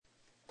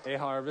Hey,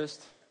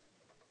 Harvest.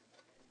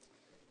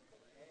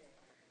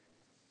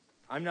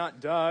 I'm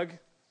not Doug.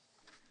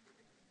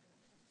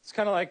 It's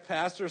kind of like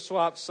Pastor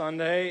Swap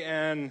Sunday,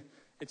 and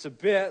it's a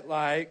bit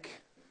like,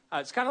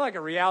 it's kind of like a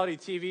reality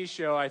TV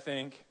show, I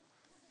think.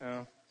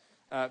 You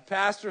know,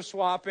 pastor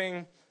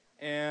swapping,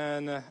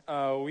 and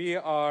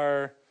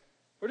we're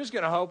just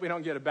going to hope we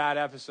don't get a bad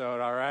episode,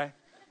 all right?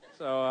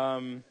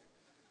 So,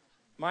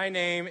 my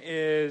name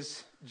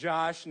is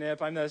Josh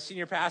Knipp. I'm the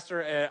senior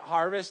pastor at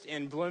Harvest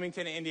in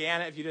Bloomington,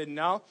 Indiana, if you didn't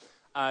know.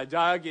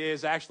 Doug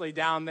is actually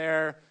down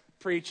there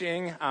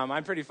preaching.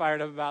 I'm pretty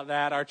fired up about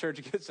that. Our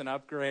church gets an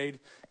upgrade,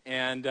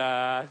 and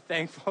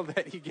thankful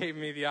that he gave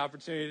me the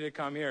opportunity to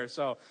come here.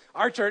 So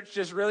our church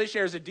just really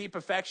shares a deep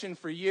affection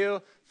for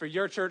you, for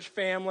your church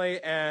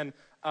family, and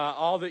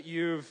all that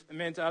you've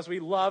meant to us. We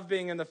love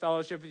being in the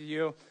fellowship with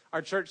you.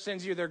 Our church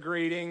sends you their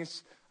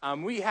greetings.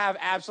 We have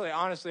absolutely,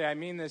 honestly, I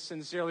mean this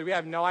sincerely, we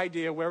have no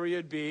idea where we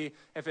would be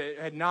if it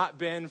had not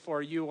been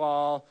for you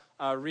all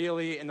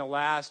really in the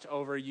last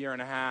over a year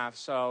and a half.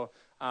 So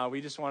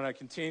we just want to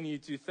continue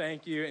to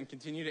thank you and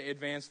continue to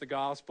advance the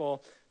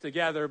gospel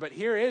together. But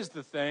here is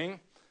the thing.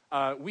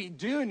 We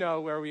do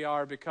know where we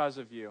are because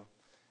of you.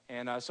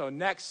 And so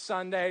next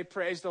Sunday,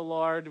 praise the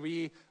Lord,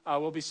 we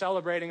will be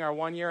celebrating our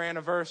 1-year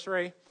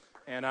anniversary.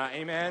 And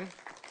amen.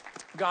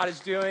 God is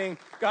doing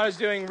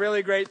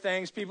really great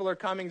things. People are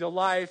coming to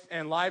life,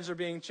 and lives are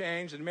being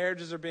changed, and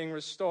marriages are being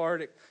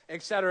restored,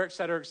 et cetera, et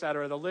cetera, et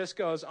cetera. The list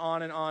goes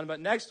on and on. But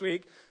next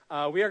week,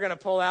 we are going to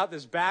pull out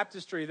this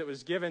baptistry that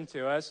was given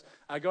to us.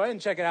 Go ahead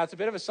and check it out. It's a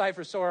bit of a sight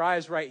for sore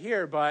eyes right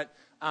here, but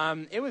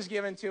it was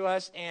given to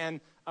us,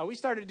 and we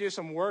started to do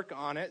some work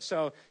on it.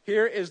 So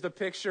here is the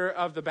picture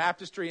of the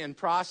baptistry in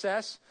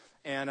process.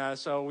 And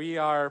so we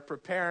are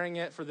preparing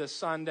it for this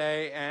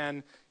Sunday,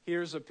 and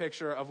here's a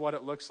picture of what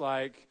it looks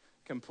like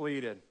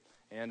completed.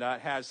 And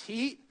it has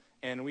heat,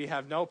 and we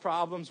have no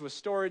problems with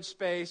storage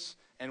space,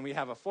 and we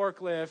have a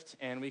forklift,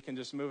 and we can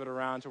just move it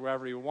around to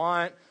wherever you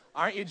want.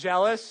 Aren't you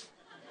jealous?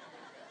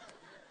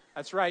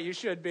 That's right, you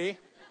should be.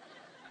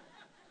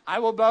 I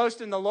will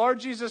boast in the Lord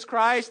Jesus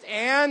Christ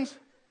and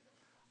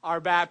our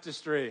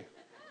baptistry.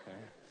 Okay.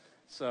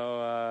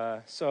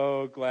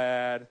 So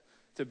glad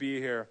to be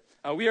here.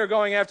 We are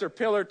going after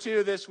Pillar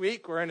 2 this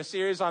week. We're in a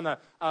series on the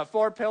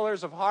 4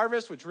 pillars of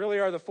harvest, which really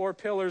are the 4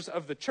 pillars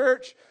of the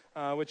church,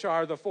 which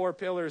are the 4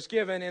 pillars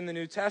given in the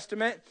New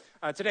Testament.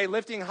 Today,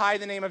 lifting high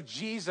the name of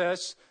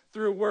Jesus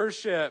through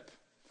worship.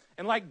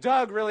 And like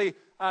Doug really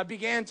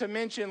began to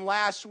mention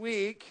last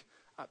week,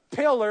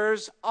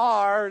 pillars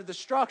are the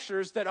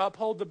structures that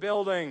uphold the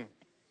building.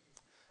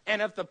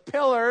 And if the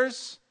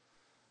pillars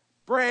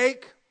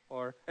break,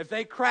 or if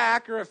they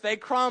crack, or if they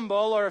crumble,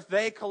 or if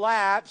they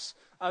collapse,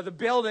 the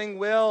building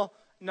will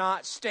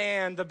not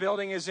stand. The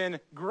building is in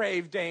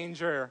grave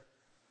danger.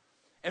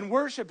 And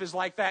worship is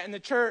like that in the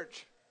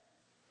church.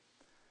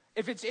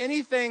 If it's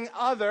anything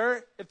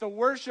other, if the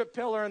worship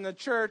pillar in the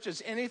church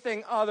is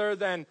anything other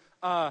than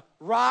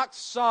rock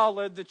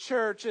solid, the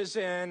church is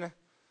in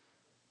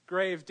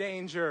grave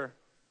danger.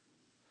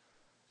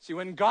 See,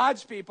 when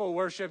God's people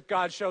worship,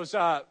 God shows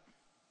up.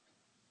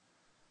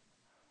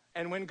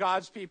 And when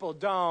God's people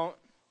don't,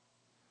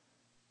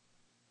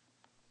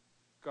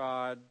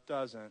 God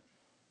doesn't.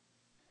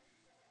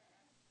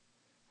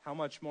 How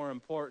much more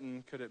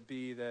important could it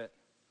be that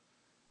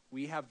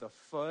we have the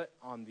foot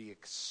on the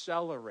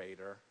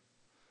accelerator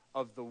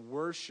of the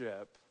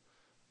worship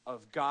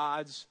of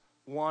God's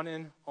one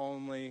and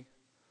only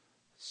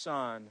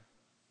Son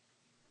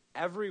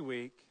every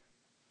week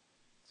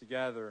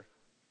together?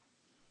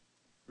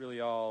 Really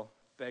all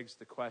begs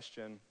the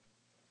question,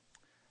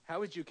 how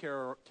would you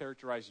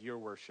characterize your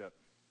worship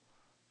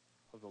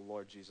of the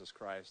Lord Jesus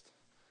Christ?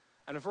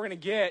 And if we're going to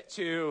get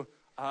to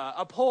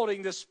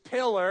upholding this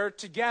pillar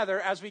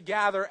together as we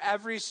gather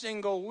every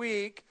single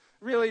week,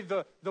 really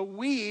the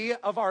we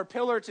of our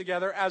pillar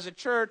together as a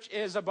church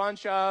is a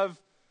bunch of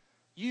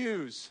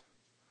yous.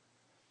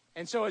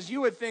 And so as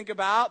you would think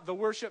about the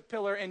worship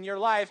pillar in your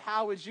life,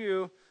 how would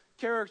you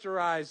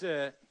characterize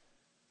it?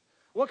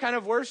 What kind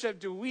of worship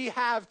do we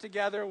have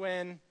together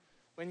when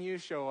you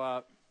show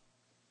up?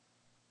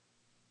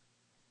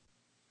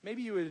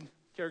 Maybe you would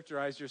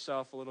characterize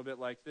yourself a little bit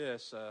like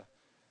this. Are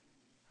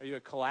you a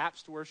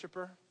collapsed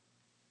worshiper?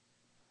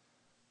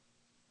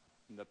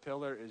 And the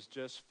pillar is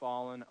just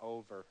fallen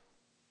over.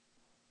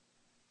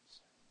 It's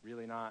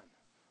really not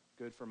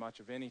good for much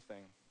of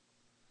anything.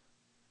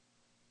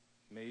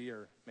 May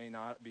or may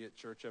not be at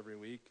church every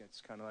week.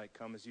 It's kind of like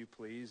come as you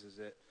please as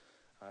it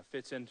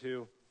fits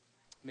into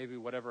maybe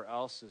whatever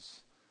else is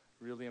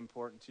really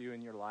important to you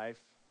in your life.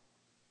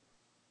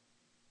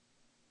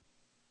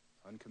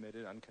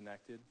 Uncommitted,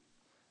 unconnected.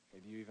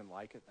 Maybe you even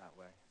like it that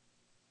way.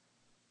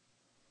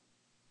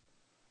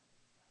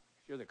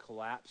 If you're the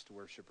collapsed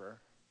worshiper,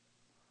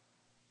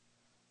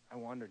 I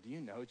wonder, do you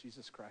know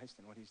Jesus Christ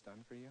and what he's done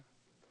for you?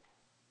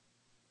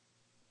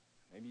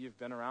 Maybe you've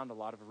been around a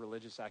lot of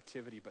religious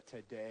activity, but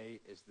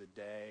today is the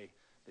day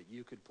that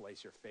you could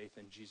place your faith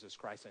in Jesus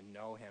Christ and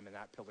know him, and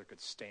that pillar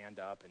could stand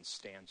up and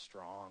stand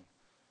strong.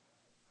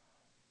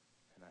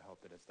 And I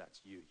hope that if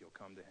that's you, you'll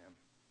come to him.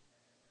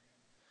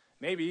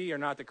 Maybe you're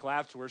not the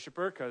collapsed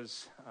worshiper,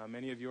 because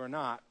many of you are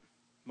not.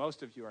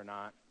 Most of you are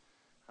not.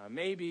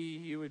 Maybe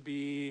you would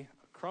be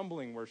a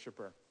crumbling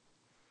worshiper.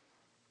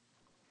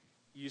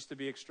 You used to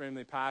be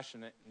extremely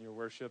passionate in your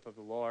worship of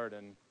the Lord,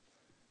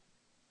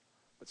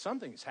 but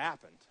something has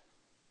happened.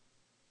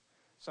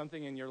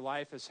 Something in your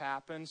life has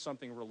happened.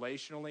 Something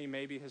relationally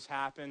maybe has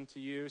happened to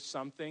you.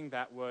 Something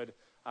that would,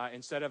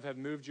 instead of have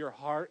moved your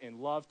heart in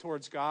love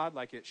towards God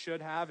like it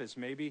should have, is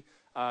maybe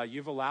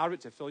you've allowed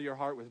it to fill your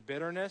heart with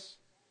bitterness,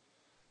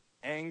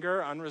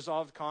 anger,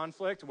 unresolved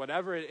conflict.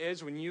 Whatever it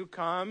is, when you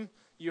come,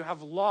 you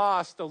have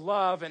lost the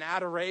love and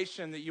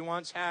adoration that you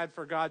once had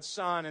for God's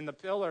Son, and the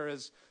pillar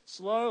is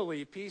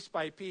slowly, piece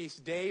by piece,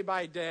 day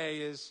by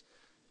day, is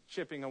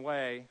chipping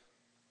away.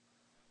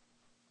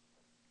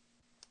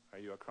 Are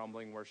you a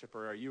crumbling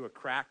worshiper? Are you a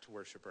cracked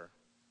worshiper?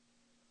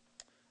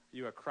 Are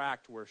you a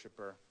cracked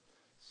worshiper?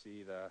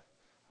 See the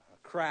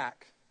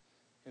crack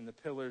in the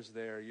pillars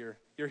there.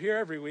 You're here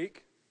every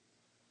week,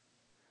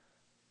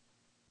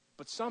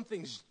 but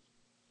something's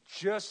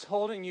just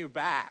holding you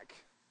back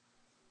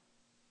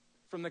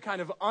from the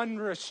kind of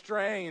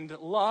unrestrained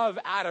love,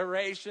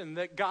 adoration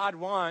that God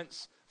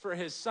wants for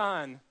his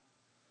Son.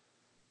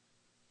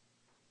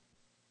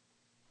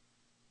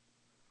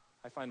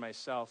 I find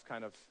myself I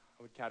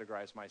would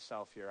categorize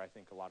myself here, I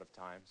think, a lot of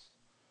times.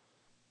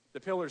 The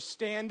pillar's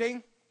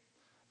standing,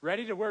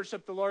 ready to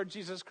worship the Lord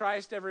Jesus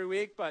Christ every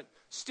week, but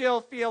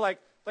still feel like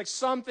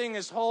something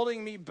is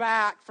holding me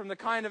back from the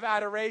kind of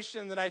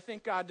adoration that I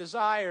think God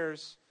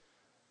desires.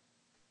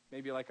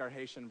 Maybe like our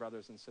Haitian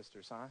brothers and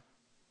sisters, huh?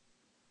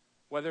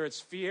 Whether it's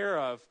fear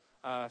of,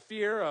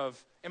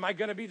 am I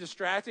going to be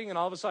distracting and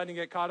all of a sudden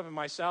get caught up in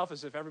myself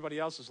as if everybody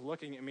else is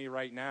looking at me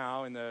right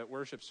now in the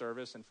worship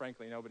service and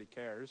frankly nobody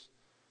cares.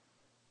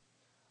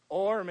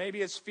 Or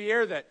maybe it's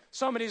fear that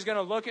somebody's going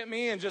to look at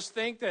me and just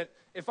think that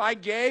if I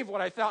gave what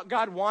I thought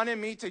God wanted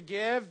me to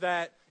give,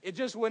 that it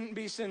just wouldn't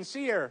be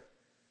sincere.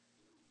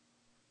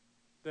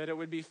 That it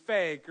would be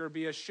fake or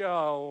be a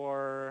show,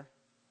 or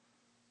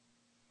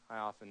I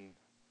often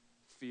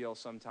feel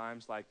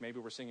sometimes like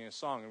maybe we're singing a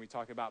song and we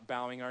talk about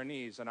bowing our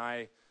knees, and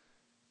I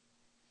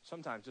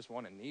sometimes just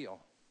want to kneel.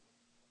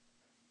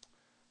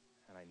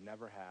 And I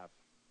never have.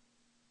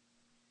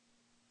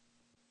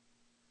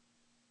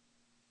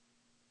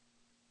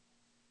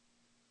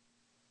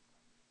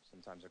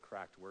 Sometimes a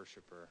cracked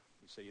worshiper.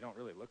 You say, you don't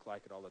really look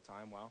like it all the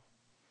time. Well,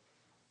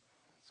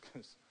 it's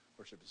because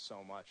worship is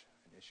so much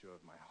an issue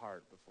of my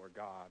heart before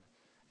God.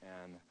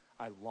 And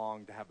I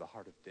long to have the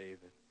heart of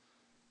David.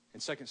 In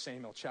 2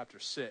 Samuel chapter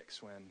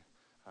 6, when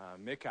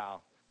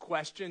Michal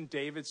questioned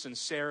David's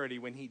sincerity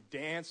when he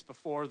danced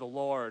before the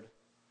Lord,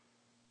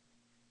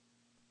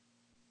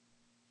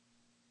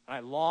 I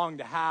long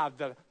to have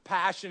the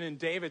passion in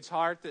David's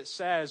heart that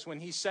says, when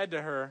he said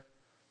to her,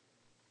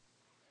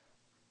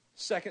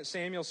 2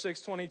 Samuel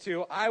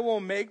 6:22, I will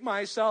make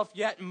myself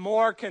yet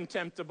more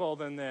contemptible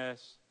than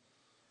this,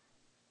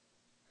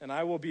 and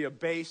I will be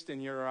abased in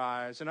your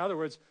eyes. In other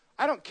words,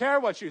 I don't care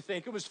what you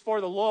think. It was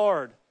for the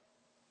Lord.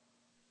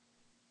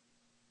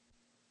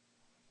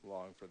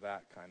 Long for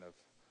that kind of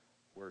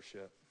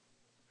worship.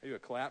 Are you a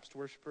collapsed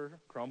worshiper,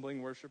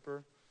 crumbling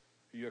worshiper?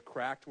 Are you a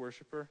cracked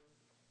worshiper?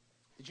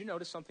 Did you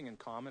notice something in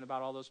common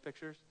about all those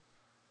pictures?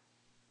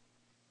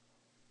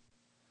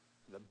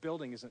 The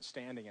building isn't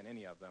standing in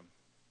any of them.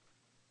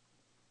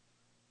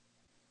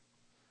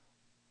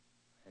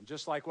 And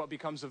just like what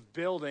becomes of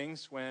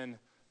buildings when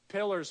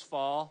pillars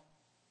fall,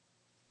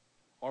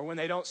 or when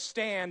they don't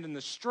stand in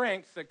the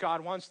strength that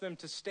God wants them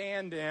to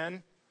stand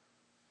in,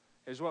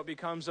 is what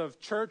becomes of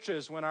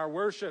churches when our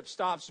worship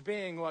stops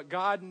being what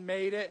God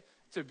made it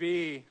to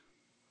be.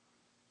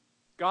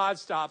 God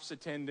stops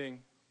attending,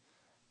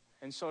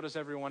 and so does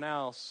everyone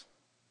else.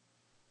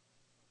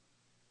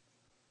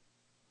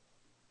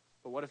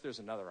 But what if there's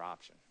another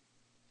option?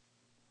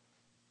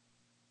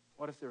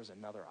 What if there was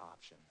another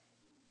option?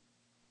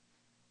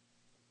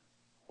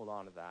 Hold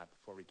on to that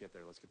before we get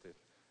there. Let's get the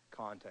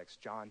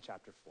context. John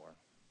chapter 4.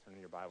 Turn in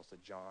your Bibles to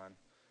John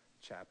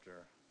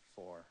chapter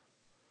 4.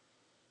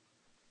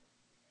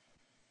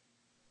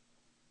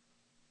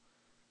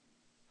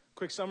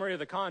 Quick summary of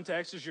the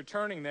context as you're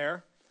turning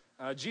there.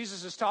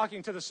 Jesus is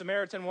talking to the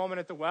Samaritan woman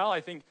at the well.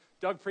 I think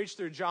Doug preached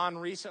through John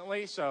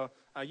recently, so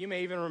you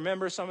may even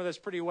remember some of this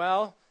pretty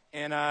well.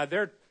 And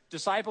their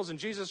disciples and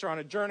Jesus are on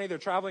a journey. They're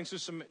traveling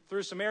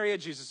through Samaria.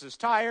 Jesus is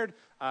tired.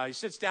 He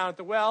sits down at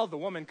the well. The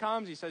woman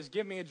comes. He says,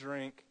 give me a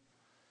drink.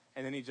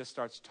 And then he just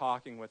starts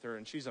talking with her,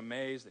 and she's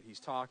amazed that he's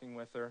talking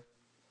with her.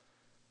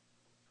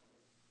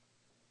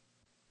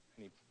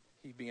 And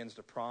he begins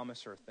to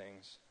promise her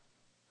things,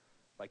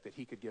 like that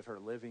he could give her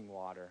living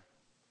water,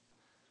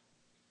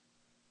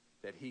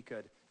 that he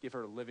could give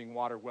her living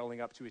water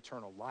welling up to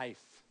eternal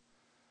life,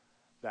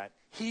 that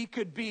he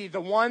could be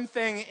the one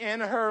thing in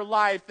her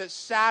life that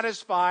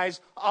satisfies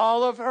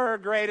all of her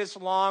greatest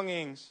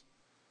longings.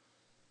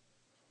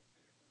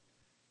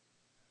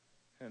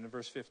 And in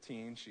verse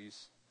 15, she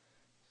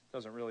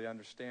doesn't really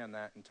understand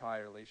that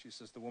entirely. She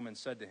says, the woman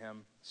said to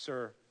him,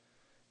 Sir,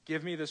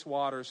 Give me this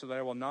water so that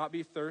I will not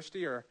be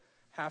thirsty or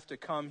have to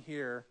come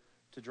here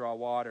to draw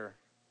water.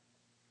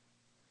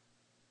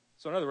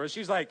 So in other words,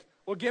 she's like,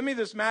 well, give me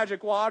this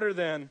magic water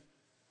then.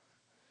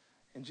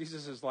 And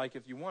Jesus is like,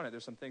 if you want it,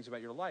 there's some things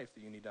about your life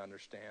that you need to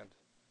understand.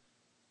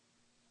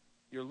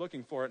 You're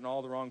looking for it in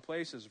all the wrong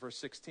places. Verse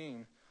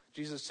 16,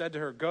 Jesus said to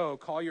her, go,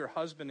 call your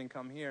husband and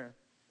come here.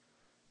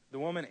 The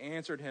woman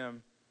answered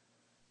him,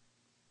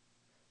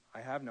 I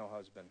have no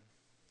husband.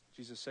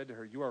 Jesus said to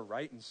her, you are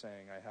right in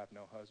saying, I have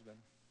no husband.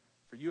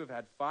 For you have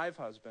had 5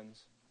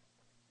 husbands,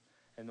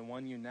 and the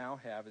one you now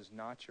have is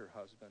not your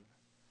husband.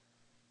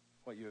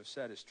 What you have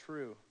said is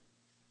true.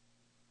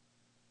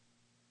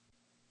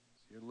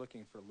 So you're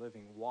looking for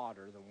living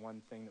water, the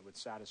one thing that would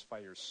satisfy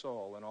your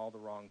soul, in all the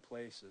wrong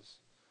places.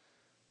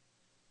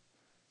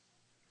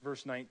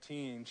 Verse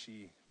 19,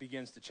 she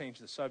begins to change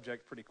the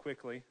subject pretty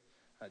quickly.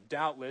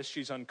 Doubtless,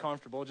 she's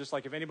uncomfortable, just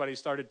like if anybody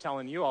started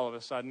telling you all of a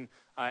sudden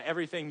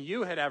everything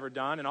you had ever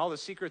done and all the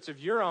secrets of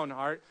your own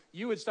heart,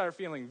 you would start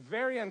feeling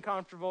very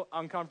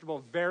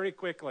uncomfortable very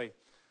quickly.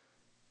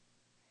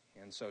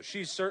 And so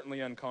she's certainly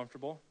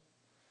uncomfortable.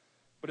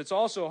 But it's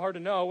also hard to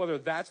know whether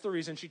that's the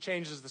reason she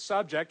changes the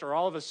subject, or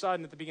all of a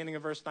sudden at the beginning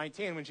of verse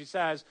 19 when she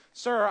says,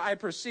 Sir, I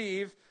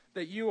perceive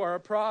that you are a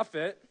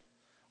prophet,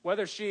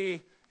 whether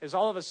she is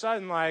all of a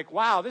sudden like,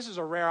 wow, this is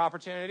a rare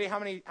opportunity. How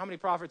many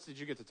prophets did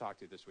you get to talk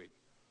to this week?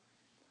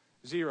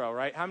 0,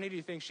 right? How many do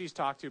you think she's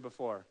talked to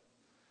before?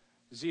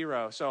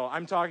 0. So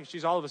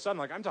she's all of a sudden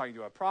like, I'm talking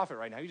to a prophet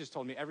right now. You just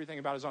told me everything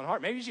about his own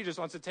heart. Maybe she just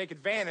wants to take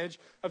advantage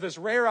of this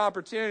rare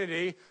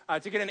opportunity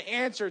to get an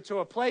answer to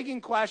a plaguing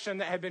question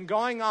that had been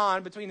going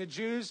on between the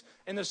Jews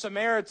and the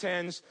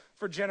Samaritans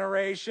for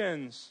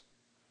generations.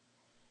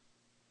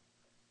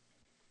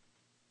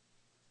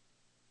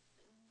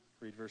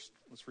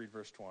 Let's read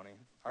verse 20.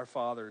 Our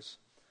fathers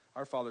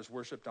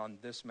worshipped on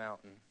this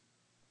mountain.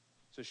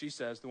 So she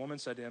says, the woman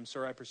said to him,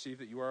 Sir, I perceive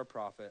that you are a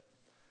prophet.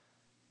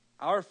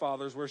 Our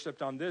fathers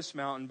worshipped on this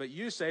mountain, but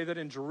you say that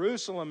in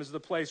Jerusalem is the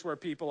place where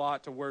people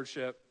ought to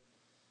worship.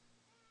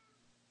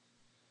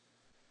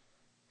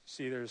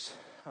 See, there's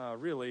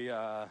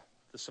the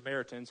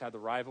Samaritans had the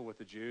rival with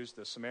the Jews.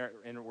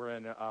 We're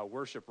in a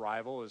worship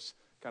rival. Is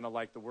kind of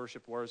like the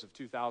worship wars of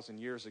 2,000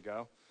 years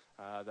ago.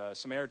 The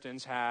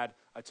Samaritans had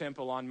a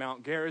temple on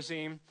Mount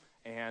Gerizim,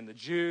 and the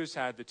Jews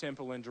had the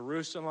temple in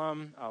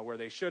Jerusalem where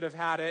they should have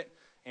had it.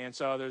 And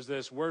so there's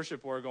this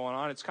worship war going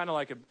on. It's kind of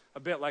like a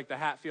bit like the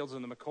Hatfields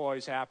and the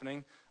McCoys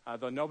happening,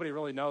 though nobody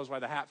really knows why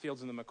the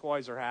Hatfields and the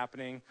McCoys are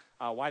happening,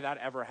 why that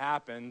ever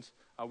happened.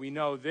 We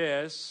know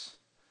this.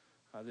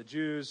 The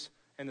Jews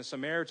and the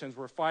Samaritans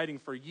were fighting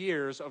for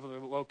years over the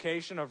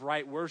location of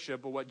right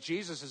worship, but what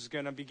Jesus is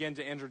going to begin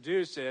to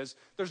introduce is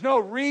there's no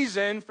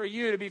reason for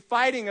you to be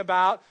fighting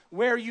about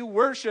where you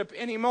worship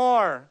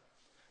anymore.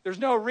 There's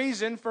no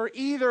reason for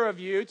either of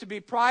you to be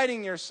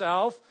priding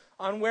yourself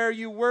on where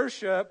you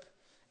worship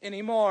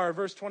anymore.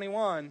 Verse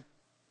 21,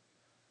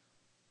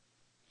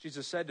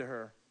 Jesus said to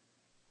her,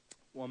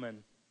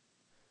 Woman,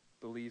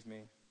 believe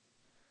me,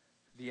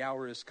 the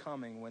hour is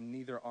coming when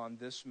neither on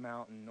this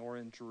mountain nor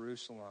in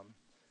Jerusalem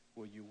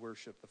will you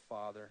worship the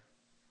Father.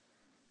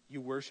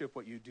 You worship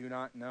what you do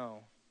not know.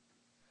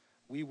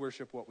 We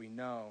worship what we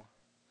know,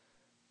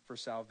 for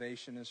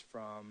salvation is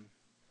from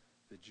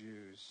the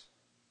Jews.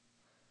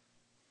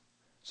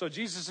 So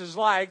Jesus is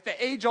like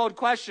the age-old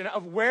question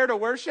of where to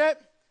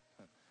worship.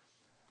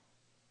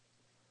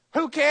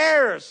 Who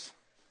cares?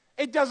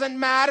 It doesn't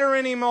matter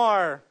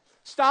anymore.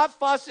 Stop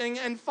fussing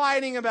and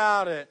fighting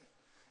about it.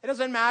 It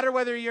doesn't matter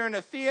whether you're in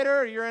a theater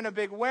or you're in a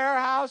big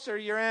warehouse or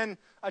you're in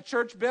a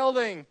church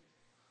building.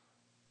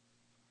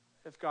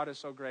 If God is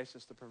so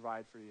gracious to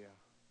provide for you.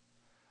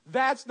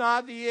 That's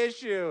not the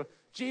issue.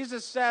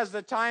 Jesus says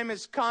the time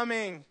is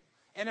coming.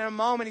 And in a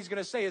moment he's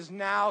going to say is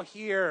now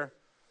here.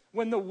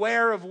 When the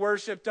where of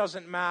worship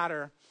doesn't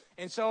matter.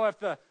 And so if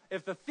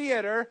the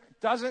theater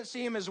doesn't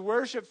seem as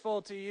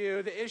worshipful to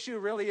you, the issue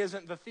really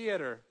isn't the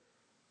theater.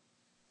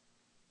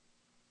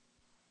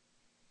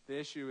 The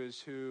issue is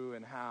who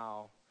and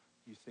how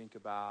you think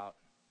about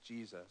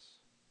Jesus.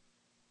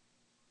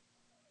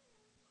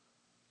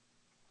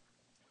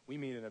 We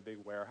meet in a big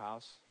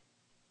warehouse.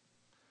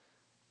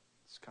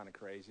 It's kind of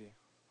crazy. It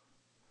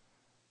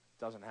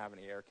doesn't have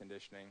any air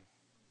conditioning.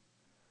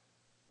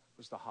 It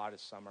was the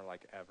hottest summer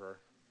like ever.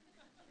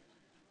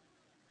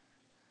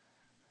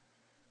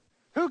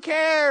 Who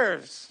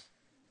cares?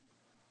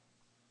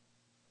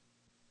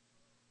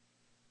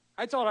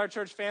 I told our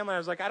church family, I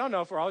was like, I don't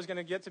know if we're always going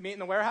to get to meet in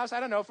the warehouse.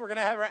 I don't know if we're going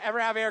to ever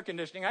have air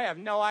conditioning. I have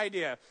no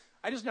idea.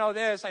 I just know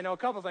this. I know a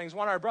couple things.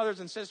 One, our brothers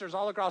and sisters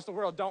all across the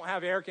world don't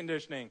have air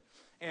conditioning.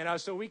 And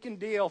so we can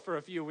deal for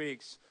a few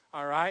weeks,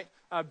 all right?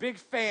 A big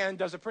fan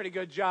does a pretty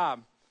good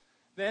job.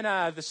 Then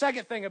the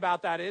second thing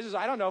about that is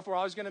I don't know if we're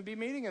always going to be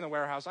meeting in the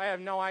warehouse. I have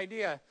no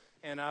idea.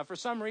 And for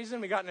some reason,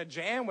 we got in a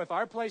jam with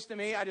our place to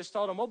meet. I just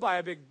told them, we'll buy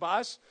a big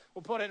bus.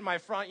 We'll put it in my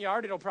front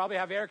yard. It'll probably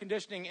have air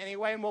conditioning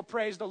anyway, and we'll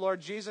praise the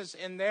Lord Jesus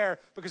in there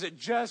because it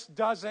just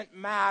doesn't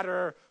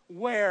matter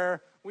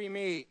where we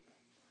meet.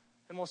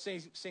 And we'll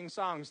sing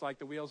songs like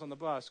the wheels on the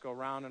bus go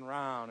round and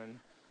round. And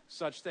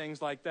such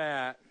things like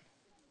that.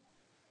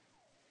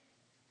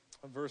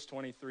 Verse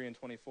 23 and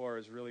 24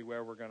 is really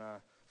where we're going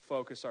to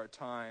focus our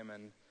time,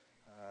 and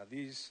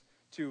these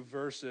two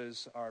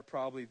verses are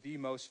probably the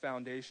most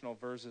foundational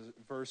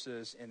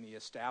verses in the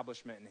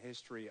establishment and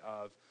history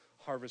of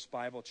Harvest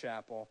Bible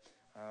Chapel.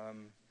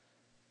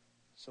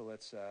 So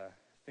let's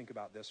think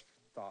about this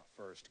thought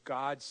first.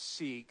 God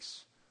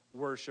seeks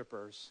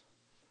worshipers.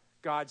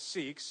 God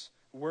seeks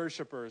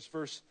worshipers.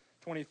 Verse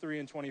 23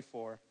 and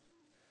 24.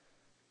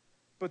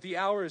 But the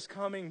hour is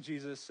coming,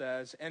 Jesus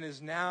says, and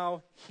is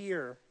now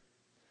here,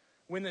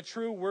 when the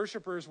true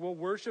worshipers will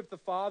worship the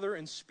Father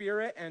in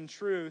spirit and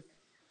truth.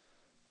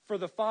 For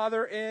the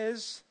Father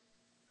is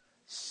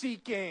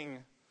seeking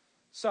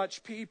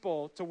such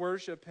people to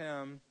worship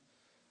him.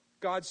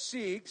 God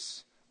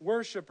seeks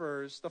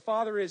worshipers. The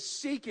Father is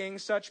seeking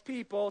such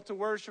people to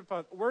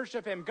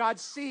worship him. God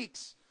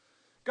seeks.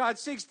 God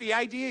seeks. The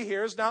idea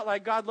here is not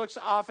like God looks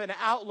off an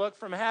outlook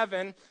from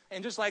heaven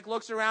and just like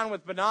looks around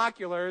with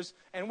binoculars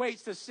and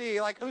waits to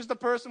see, like, who's the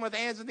person with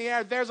hands in the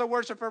air? There's a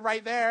worshiper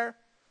right there.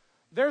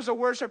 There's a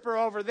worshiper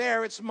over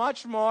there. It's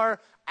much more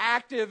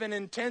active and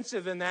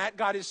intensive than that.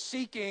 God is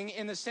seeking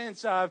in the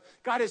sense of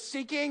God is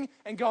seeking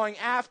and going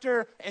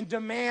after and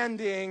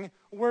demanding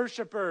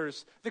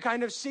worshipers. The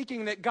kind of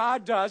seeking that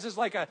God does is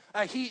like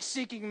a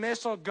heat-seeking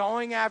missile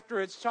going after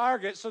its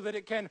target so that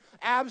it can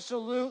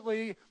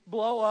absolutely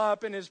blow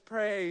up in his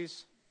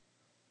praise.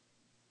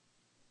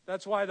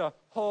 That's why the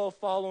whole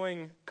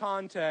following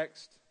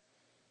context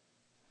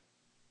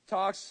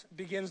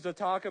begins to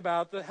talk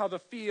about how the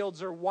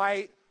fields are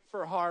white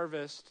for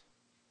harvest.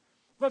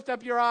 Lift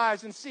up your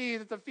eyes and see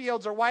that the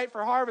fields are white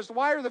for harvest.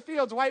 Why are the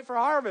fields white for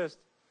harvest?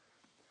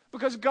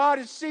 Because God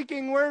is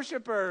seeking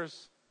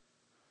worshipers.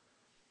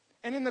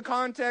 And in the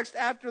context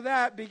after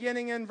that,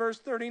 beginning in verse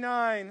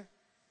 39,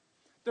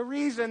 the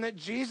reason that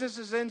Jesus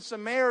is in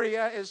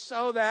Samaria is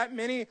so that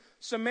many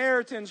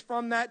Samaritans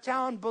from that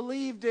town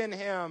believed in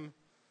him.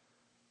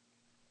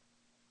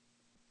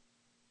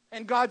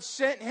 And God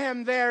sent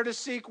him there to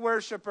seek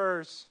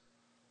worshipers.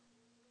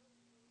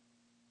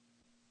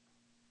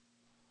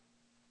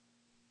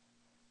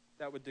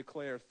 That would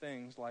declare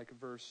things like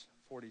verse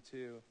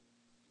 42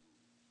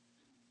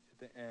 at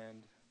the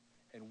end.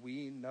 And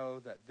we know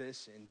that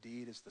this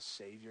indeed is the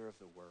Savior of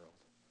the world.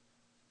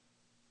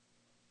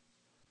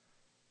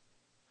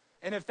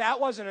 And if that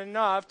wasn't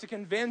enough to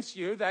convince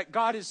you that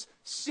God is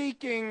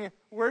seeking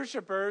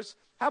worshipers,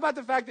 how about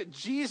the fact that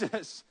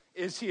Jesus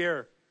is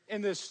here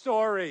in this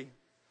story?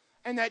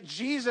 And that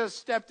Jesus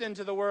stepped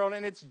into the world,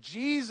 and it's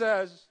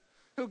Jesus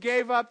who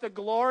gave up the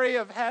glory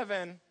of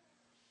heaven.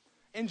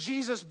 And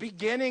Jesus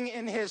beginning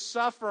in his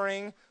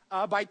suffering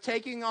by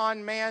taking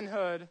on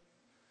manhood.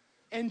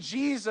 And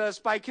Jesus,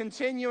 by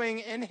continuing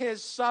in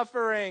his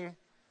suffering,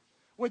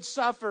 would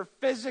suffer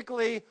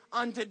physically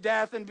unto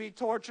death and be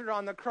tortured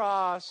on the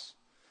cross.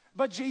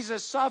 But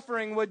Jesus'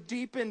 suffering would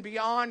deepen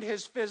beyond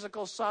his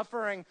physical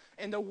suffering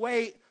and the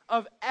weight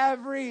of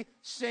every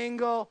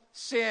single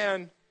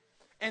sin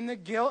and the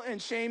guilt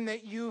and shame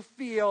that you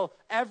feel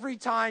every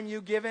time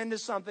you give into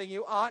something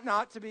you ought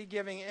not to be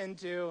giving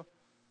into.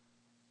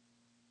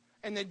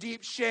 And the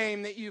deep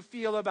shame that you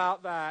feel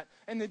about that.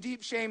 And the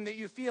deep shame that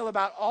you feel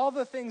about all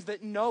the things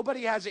that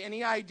nobody has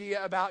any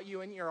idea about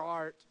you in your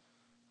heart.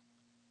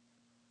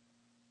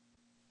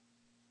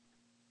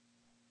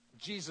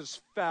 Jesus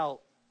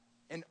felt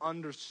and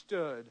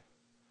understood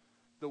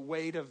the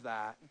weight of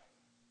that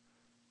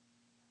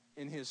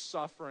in his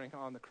suffering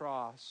on the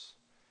cross.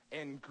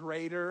 And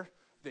greater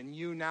than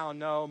you now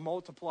know,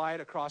 multiply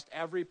it across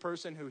every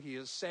person who he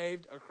has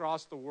saved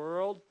across the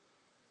world.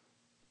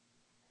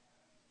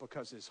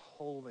 Because his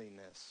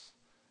holiness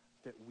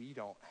that we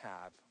don't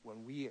have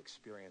when we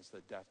experience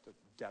the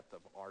depth of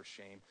our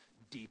shame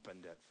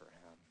deepened it for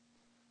him.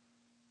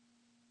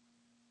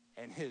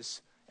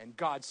 And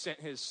God sent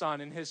his son,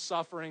 and his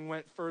suffering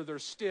went further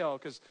still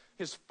because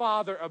his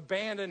Father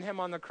abandoned him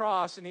on the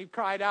cross, and he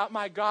cried out,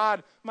 my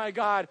God,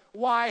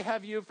 why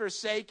have you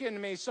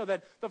forsaken me?" So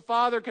that the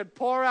Father could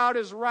pour out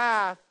his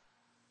wrath.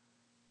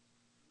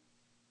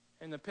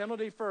 And the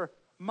penalty for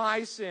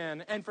my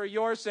sin and for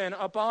your sin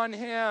upon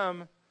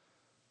him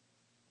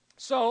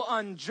so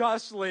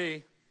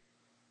unjustly,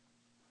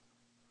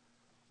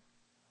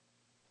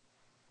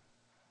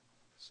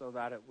 so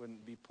that it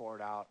wouldn't be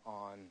poured out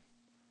on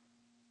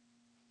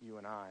you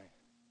and I.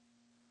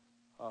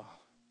 Oh.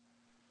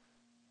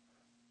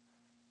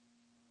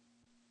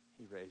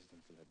 He raised him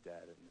from the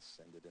dead and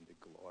ascended into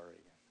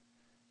glory.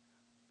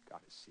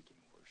 God is seeking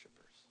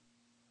worshipers.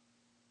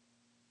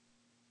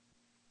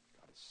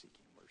 God is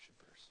seeking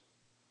worshipers.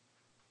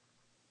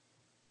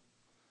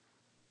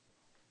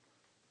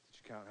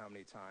 Count how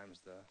many times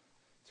the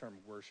term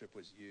worship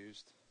was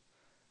used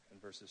in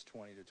verses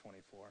 20 to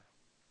 24.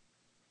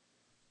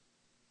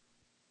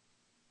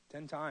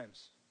 10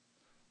 times.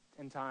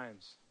 10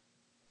 times.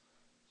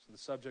 So the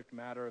subject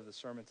matter of the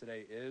sermon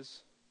today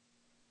is,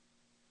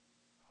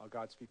 all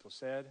God's people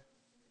said,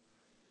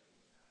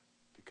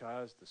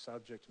 because the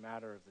subject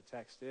matter of the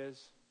text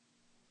is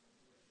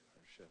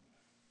worship.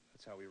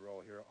 That's how we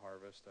roll here at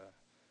Harvest.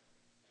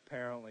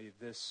 apparently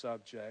this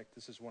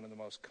is one of the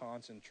most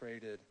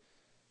concentrated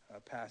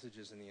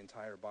passages in the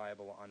entire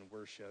Bible on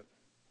worship.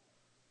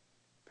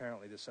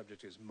 Apparently this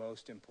subject is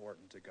most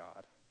important to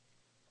God.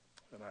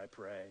 And I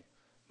pray,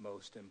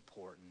 most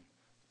important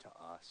to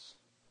us.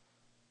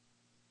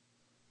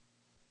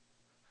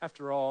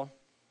 After all,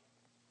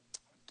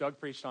 Doug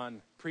preached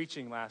on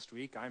preaching last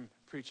week. I'm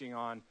preaching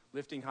on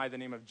lifting high the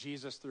name of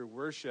Jesus through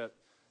worship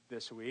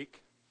this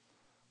week.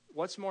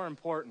 What's more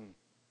important?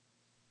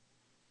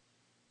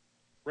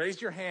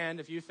 Raise your hand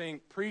if you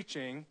think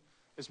preaching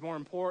is more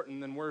important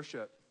than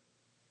worship.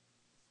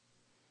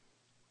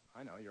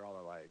 I know you're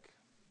all like,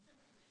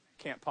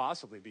 can't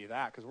possibly be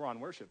that because we're on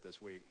worship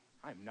this week.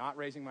 I'm not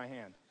raising my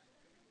hand.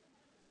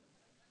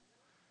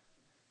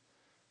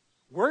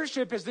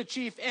 Worship is the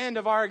chief end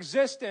of our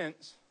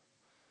existence.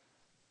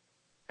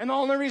 And the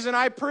only reason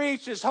I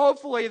preach is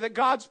hopefully that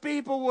God's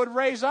people would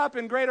raise up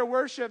in greater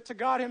worship to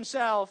God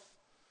himself.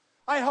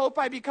 I hope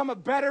I become a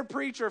better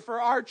preacher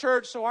for our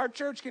church so our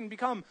church can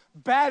become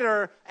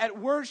better at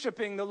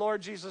worshiping the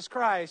Lord Jesus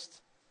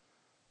Christ.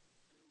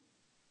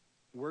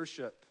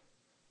 Worship,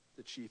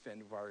 the chief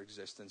end of our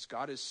existence.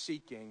 God is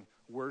seeking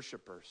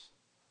worshipers.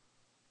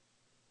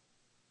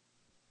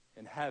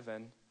 In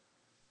heaven,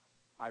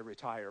 I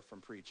retire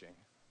from preaching.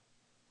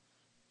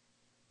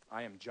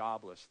 I am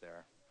jobless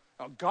there.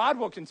 Now, God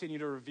will continue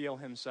to reveal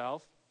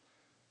himself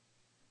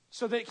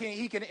so that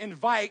he can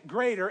invite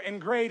greater and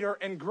greater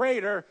and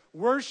greater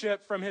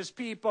worship from his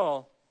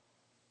people.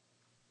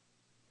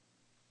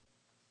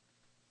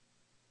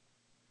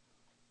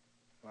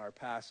 Our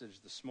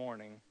passage this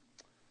morning,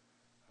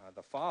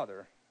 the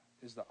Father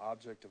is the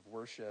object of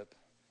worship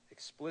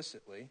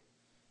explicitly.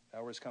 The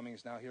hour is coming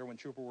is now here when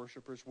true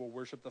worshipers will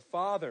worship the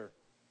Father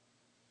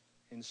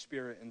in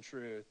spirit and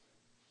truth.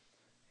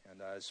 And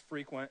as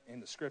frequent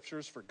in the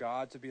Scriptures for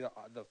God to be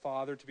the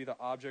Father to be the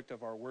object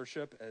of our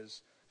worship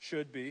as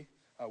should be.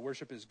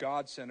 Worship is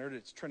God-centered.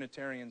 It's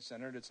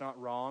Trinitarian-centered. It's not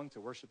wrong to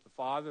worship the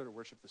Father, to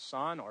worship the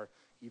Son, or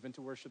even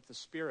to worship the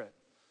Spirit.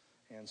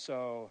 And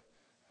so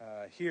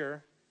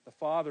here, the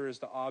Father is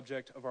the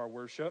object of our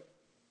worship.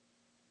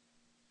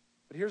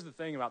 But here's the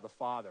thing about the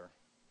Father.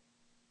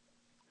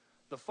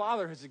 The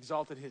Father has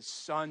exalted his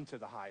Son to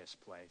the highest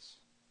place.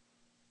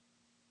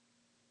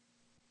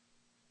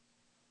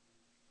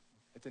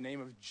 At the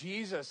name of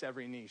Jesus,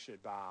 every knee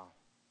should bow.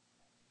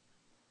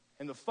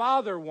 And the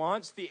Father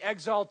wants the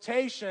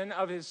exaltation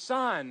of his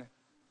Son.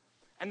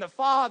 And the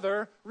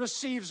Father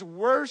receives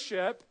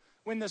worship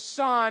when the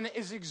Son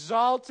is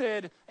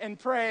exalted and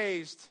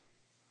praised.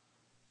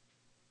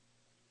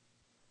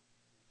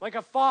 Like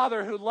a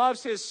father who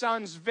loves his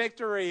son's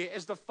victory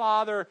is the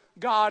Father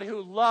God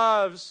who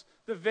loves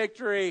the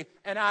victory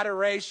and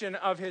adoration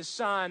of his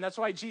Son. That's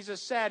why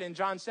Jesus said in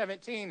John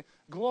 17,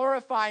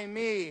 glorify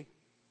me,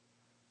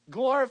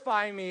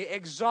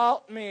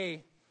 exalt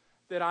me,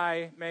 that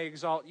I may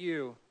exalt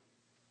you.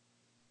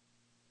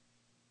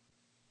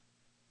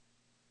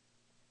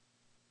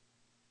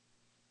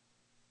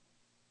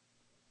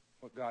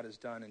 What God has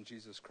done in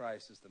Jesus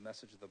Christ is the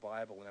message of the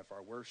Bible, and if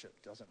our worship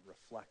doesn't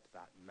reflect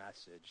that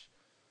message,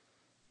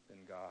 then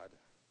God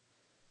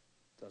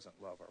doesn't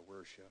love our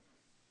worship.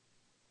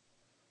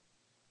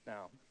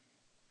 Now,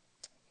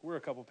 we're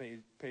a couple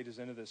pages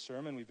into this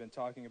sermon. We've been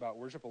talking about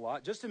worship a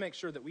lot. Just to make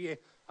sure that we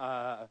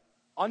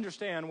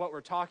understand what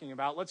we're talking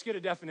about, let's get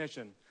a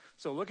definition.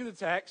 So look at the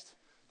text.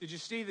 Did you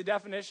see the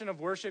definition of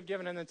worship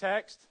given in the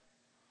text?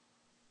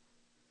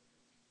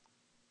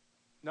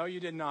 No, you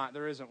did not.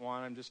 There isn't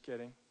one. I'm just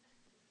kidding.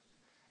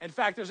 In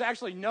fact, there's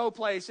actually no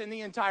place in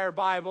the entire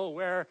Bible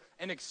where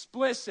an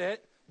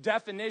explicit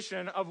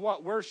definition of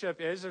what worship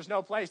is. There's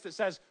no place that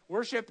says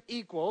worship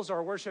equals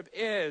or worship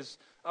is.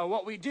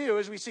 What we do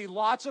is we see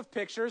lots of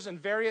pictures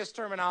and various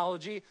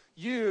terminology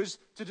used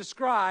to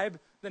describe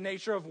the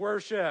nature of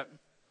worship.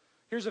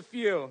 Here's a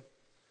few.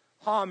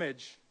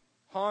 Homage.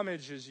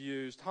 Homage is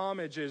used.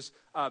 Homage is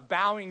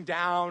bowing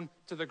down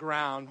to the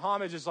ground.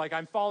 Homage is like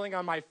I'm falling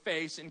on my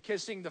face and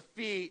kissing the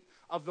feet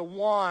of the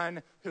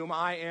one whom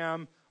I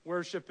am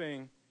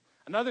worshiping.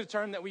 Another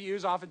term that we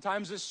use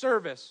oftentimes is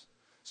service.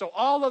 So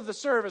all of the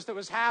service that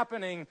was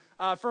happening,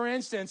 for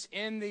instance,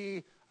 in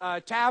the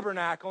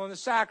tabernacle and the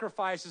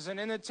sacrifices and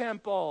in the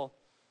temple,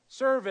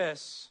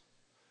 service,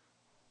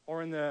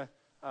 or in the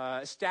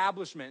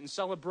establishment and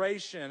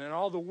celebration and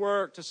all the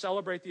work to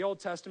celebrate the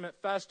Old Testament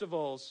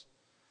festivals.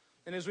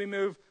 And as we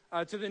move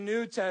to the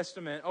New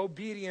Testament,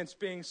 obedience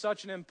being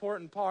such an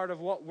important part of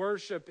what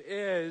worship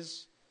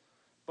is.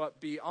 But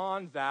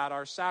beyond that,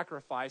 our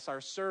sacrifice, our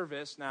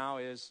service now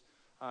is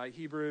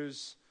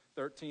Hebrews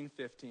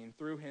 13:15.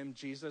 Through him,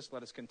 Jesus,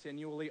 let us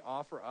continually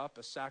offer up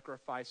a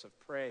sacrifice of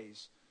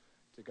praise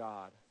to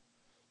God.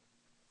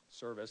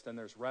 Service, then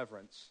there's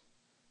reverence.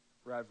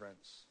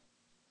 Reverence.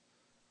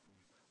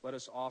 Let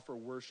us offer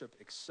worship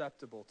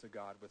acceptable to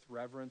God with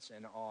reverence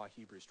and awe,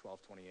 Hebrews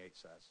 12:28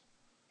 says.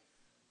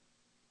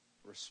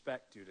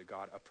 Respect due to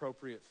God,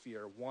 appropriate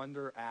fear,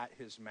 wonder at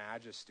his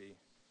majesty.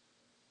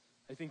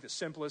 I think the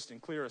simplest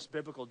and clearest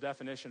biblical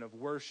definition of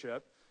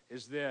worship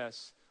is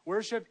this.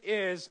 Worship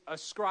is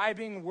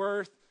ascribing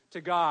worth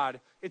to God.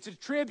 It's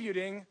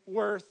attributing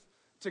worth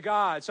to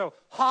God. So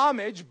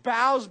homage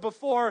bows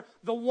before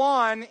the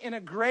one in a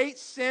great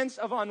sense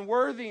of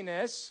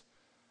unworthiness.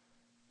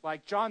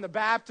 Like John the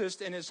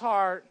Baptist in his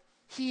heart,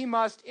 he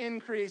must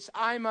increase,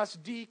 I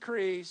must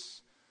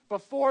decrease,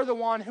 before the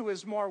one who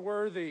is more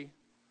worthy.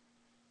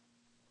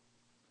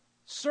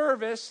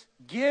 Service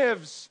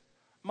gives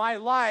my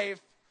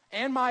life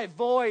and my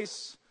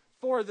voice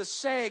for the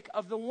sake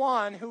of the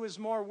one who is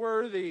more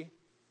worthy.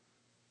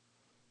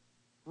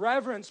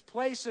 Reverence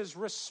places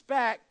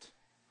respect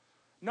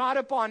not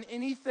upon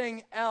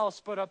anything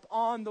else, but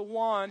upon the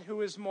one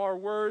who is more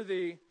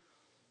worthy.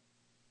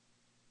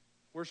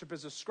 Worship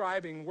is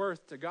ascribing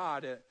worth to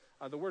God.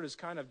 The word has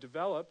kind of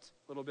developed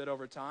a little bit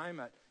over time.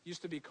 It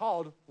used to be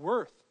called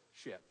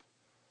worthship.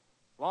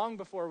 Long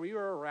before we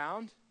were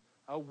around,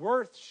 a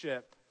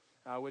worthship,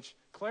 which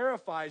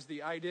clarifies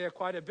the idea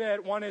quite a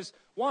bit. One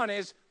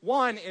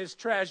is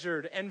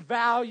treasured and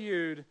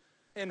valued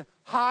in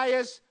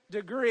highest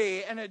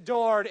degree and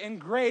adored in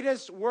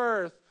greatest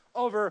worth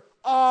over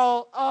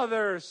all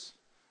others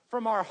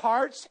from our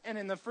hearts and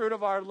in the fruit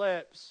of our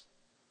lips.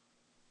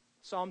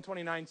 Psalm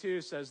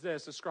 29:2 says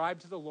this, ascribe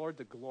to the Lord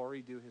the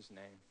glory due his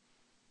name.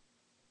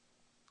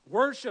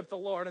 Worship the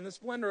Lord in the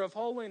splendor of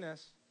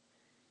holiness.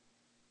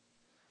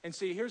 And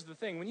see, here's the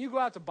thing. When you go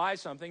out to buy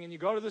something and you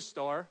go to the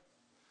store,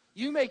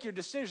 you make your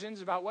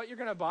decisions about what you're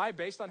going to buy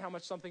based on how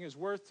much something is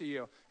worth to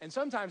you. And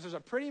sometimes there's a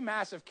pretty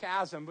massive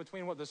chasm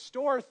between what the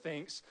store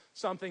thinks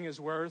something is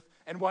worth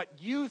and what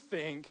you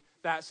think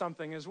that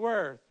something is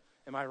worth.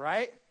 Am I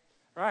right?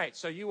 Right.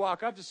 So you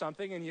walk up to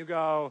something and you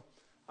go,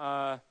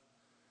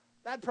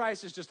 that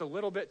price is just a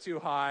little bit too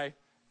high.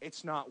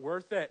 It's not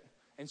worth it.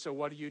 And so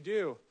what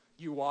do?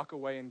 You walk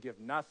away and give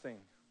nothing.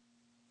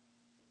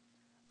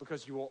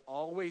 Because you will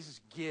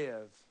always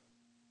give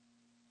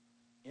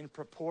in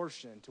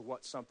proportion to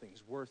what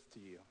something's worth to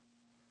you.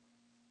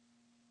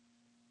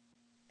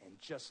 And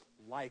just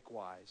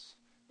likewise,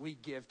 we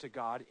give to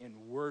God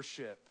in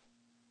worship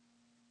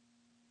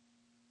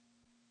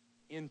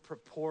in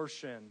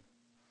proportion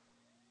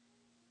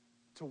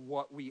to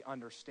what we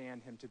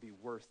understand him to be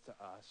worth to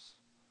us.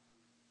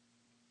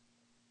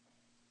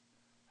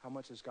 How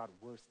much is God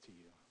worth to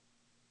you?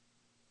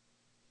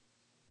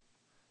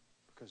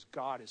 Because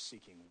God is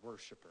seeking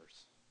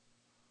worshipers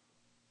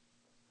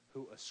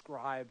who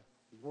ascribe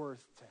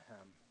worth to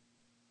him.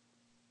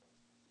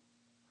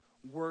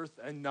 Worth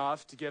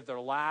enough to give their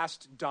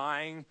last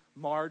dying,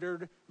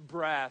 martyred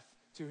breath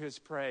to his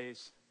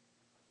praise.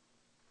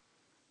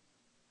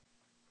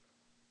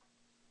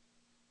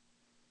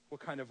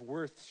 What kind of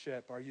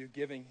worship are you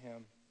giving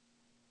him?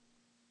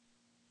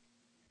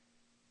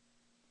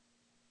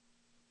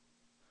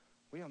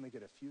 We only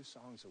get a few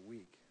songs a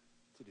week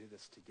to do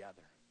this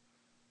together.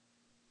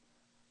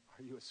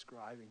 Are you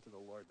ascribing to the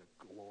Lord the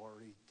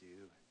glory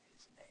due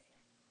his name?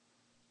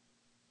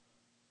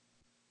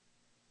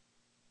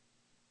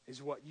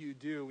 Is what you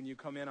do when you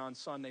come in on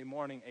Sunday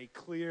morning a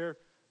clear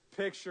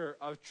picture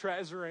of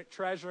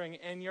treasuring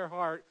in your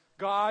heart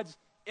God's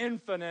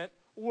infinite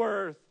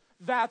worth?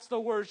 That's the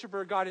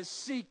worshiper God is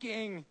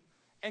seeking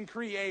and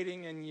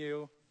creating in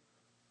you.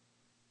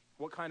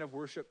 What kind of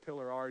worship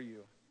pillar are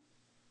you?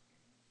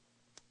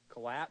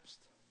 Collapsed?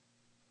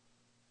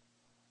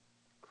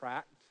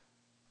 Cracked?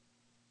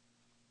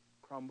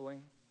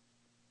 Crumbling?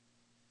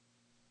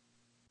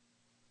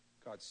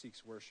 God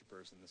seeks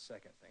worshipers. And the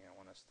second thing I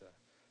want us to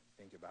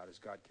think about is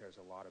God cares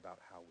a lot about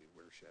how we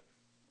worship.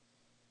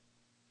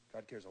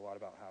 God cares a lot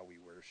about how we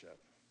worship.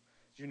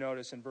 Did you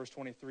notice in verse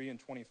 23 and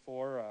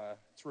 24,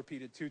 it's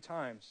repeated 2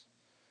 times.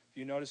 If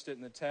you noticed it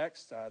in the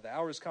text, the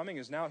hour is coming,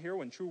 is now here,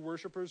 when true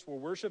worshipers will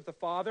worship the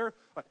Father.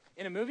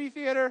 In a movie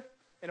theater,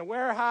 in a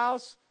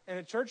warehouse, in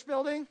a church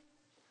building?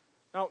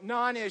 No,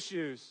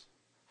 non-issues.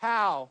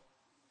 How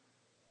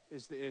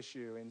is the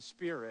issue, in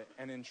spirit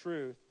and in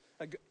truth.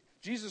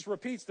 Jesus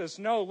repeats this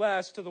no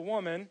less to the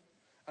woman.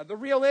 The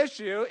real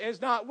issue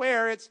is not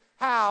where, it's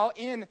how,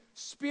 in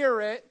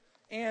spirit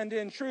and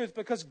in truth,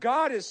 because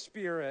God is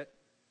spirit.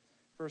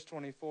 Verse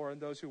 24,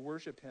 and those who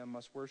worship him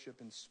must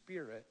worship in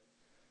spirit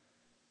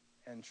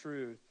and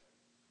truth.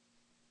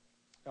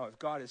 Now, if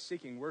God is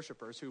seeking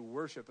worshipers who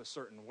worship a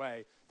certain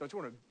way, don't you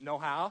want to know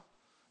how?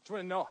 Don't you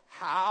want to know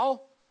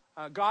how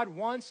God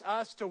wants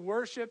us to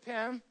worship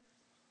him?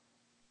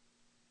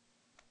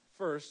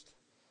 First,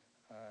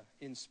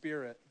 in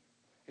spirit.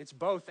 It's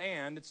both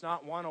and. It's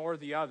not one or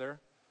the other.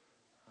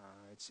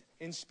 It's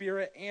in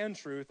spirit and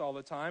truth all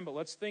the time. But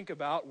let's think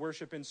about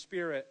worship in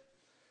spirit.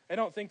 I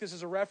don't think this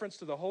is a reference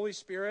to the Holy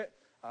Spirit.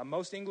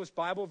 Most English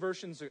Bible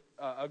versions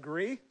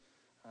agree.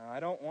 I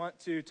don't want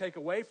to take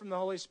away from the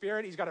Holy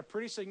Spirit. He's got a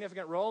pretty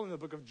significant role in the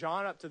book of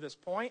John up to this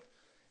point.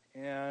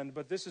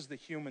 But this is the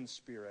human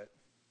spirit.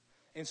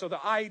 And so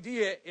the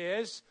idea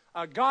is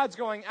God's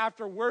going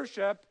after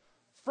worship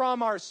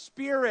from our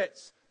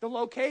spirits. The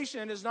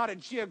location is not a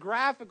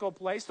geographical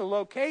place. The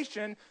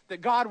location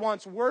that God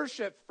wants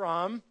worship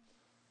from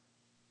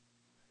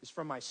is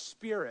from my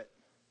spirit.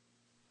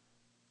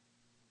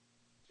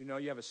 Do you know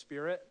you have a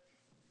spirit?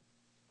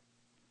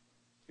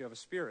 You have a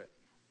spirit.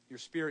 Your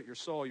spirit, your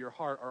soul, your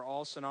heart are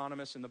all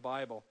synonymous in the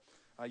Bible.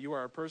 You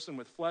are a person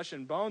with flesh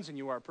and bones, and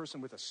you are a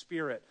person with a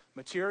spirit,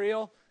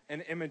 material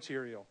and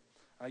immaterial.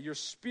 Your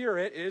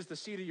spirit is the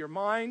seat of your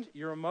mind,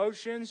 your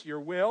emotions, your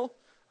will.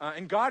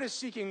 And God is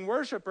seeking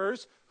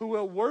worshipers who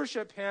will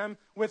worship Him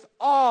with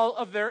all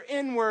of their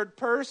inward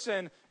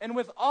person and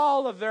with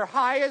all of their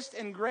highest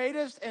and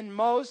greatest and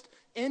most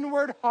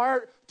inward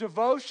heart,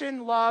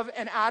 devotion, love,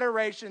 and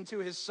adoration to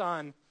His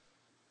Son.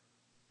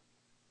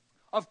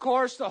 Of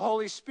course, the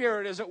Holy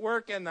Spirit is at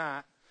work in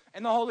that.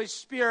 And the Holy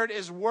Spirit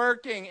is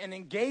working and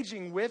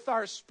engaging with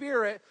our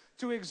spirit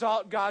to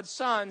exalt God's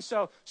Son.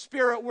 So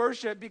spirit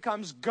worship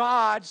becomes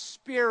God's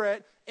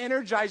Spirit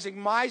energizing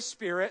my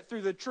spirit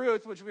through the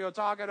truth, which we will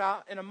talk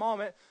about in a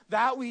moment,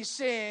 that we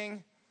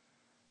sing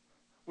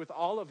with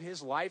all of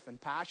His life and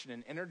passion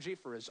and energy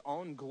for His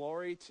own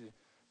glory to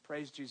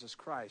praise Jesus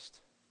Christ.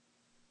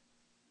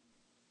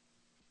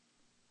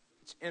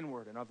 It's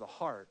inward and of the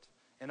heart.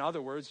 In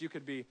other words, you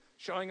could be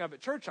showing up at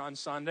church on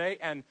Sunday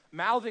and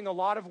mouthing a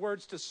lot of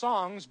words to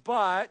songs,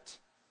 but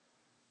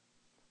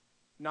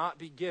not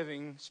be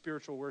giving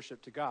spiritual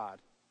worship to God.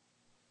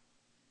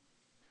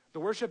 The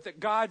worship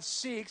that God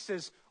seeks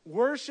is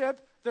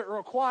worship that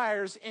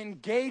requires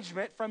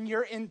engagement from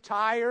your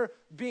entire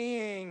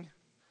being.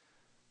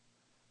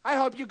 I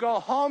hope you go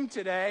home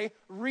today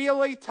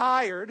really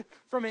tired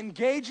from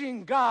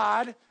engaging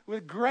God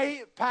with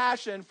great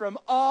passion from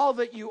all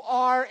that you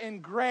are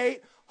in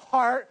great,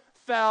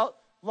 heartfelt,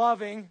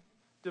 loving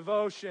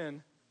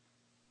devotion.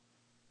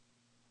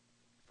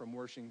 From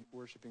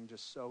worshiping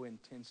just so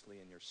intensely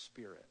in your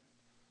spirit.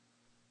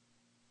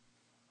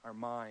 Our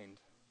mind.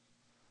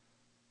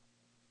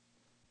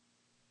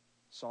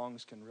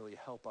 Songs can really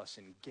help us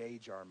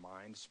engage our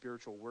mind.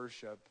 Spiritual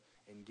worship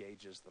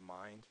engages the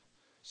mind.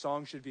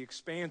 Songs should be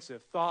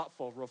expansive,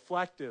 thoughtful,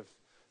 reflective,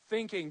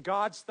 thinking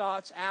God's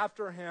thoughts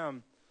after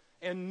Him,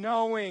 and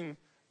knowing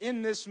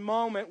in this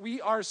moment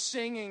we are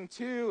singing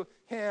to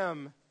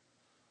Him.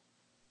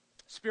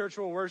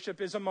 Spiritual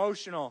worship is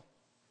emotional.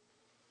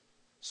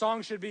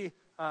 Songs should be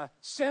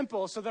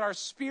simple so that our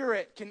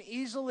spirit can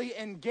easily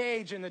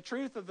engage in the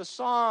truth of the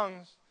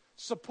songs,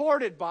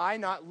 supported by,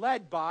 not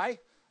led by,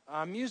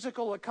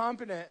 musical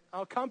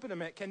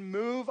accompaniment can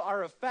move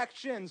our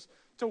affections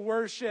to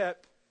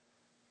worship.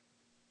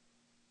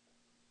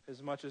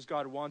 As much as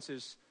God wants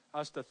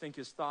us to think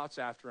His thoughts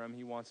after Him,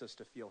 He wants us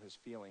to feel His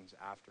feelings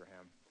after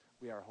Him.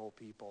 We are whole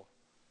people.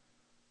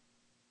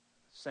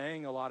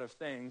 Saying a lot of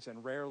things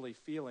and rarely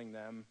feeling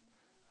them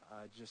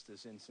just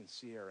as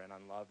insincere and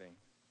unloving.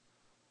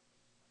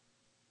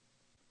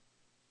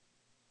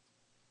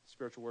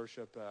 Spiritual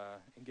worship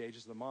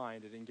engages the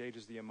mind, it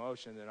engages the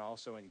emotion, and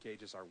also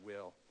engages our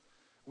will.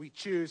 We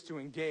choose to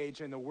engage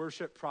in the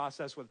worship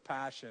process with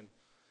passion.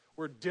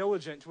 We're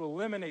diligent to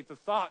eliminate the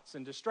thoughts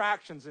and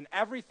distractions and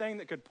everything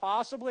that could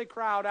possibly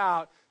crowd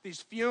out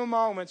these few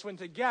moments when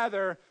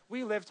together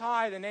we lift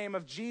high the name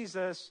of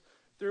Jesus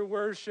through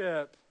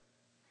worship.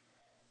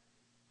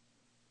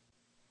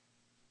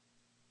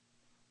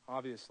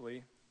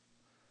 Obviously,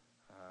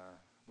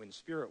 when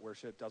spirit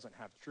worship doesn't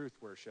have truth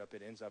worship,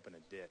 it ends up in a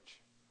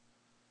ditch.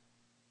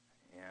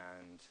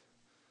 And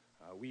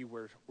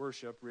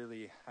worship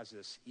really has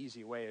this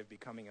easy way of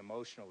becoming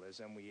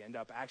emotionalism. We end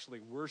up actually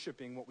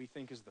worshiping what we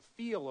think is the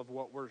feel of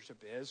what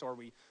worship is, or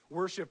we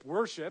worship,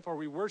 or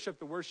we worship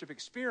the worship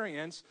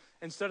experience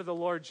instead of the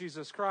Lord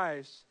Jesus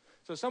Christ.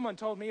 So someone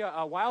told me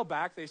a while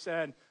back, they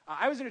said,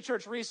 I was in a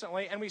church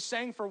recently and we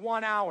sang for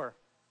 1 hour.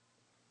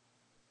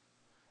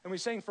 And we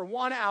sang for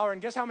 1 hour,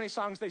 and guess how many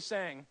songs they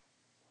sang?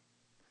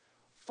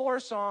 4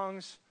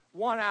 songs,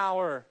 1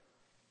 hour.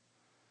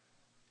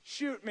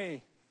 Shoot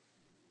me.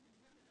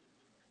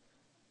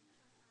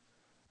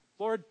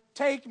 Lord,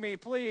 take me,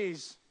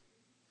 please.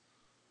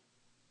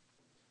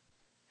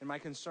 And my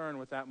concern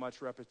with that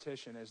much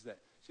repetition is that,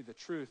 see, the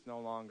truth no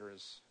longer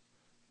is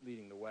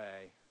leading the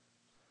way.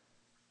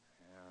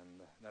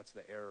 And that's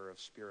the error of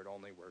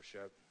spirit-only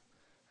worship.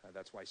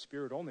 That's why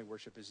spirit-only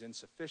worship is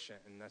insufficient.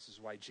 And this is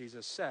why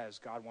Jesus says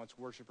God wants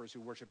worshipers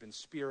who worship in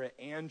spirit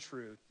and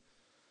truth.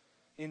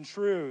 In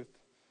truth.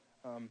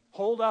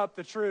 Hold up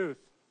the truth.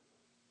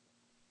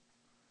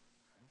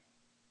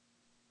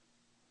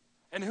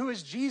 And who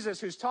is Jesus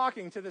who's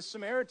talking to the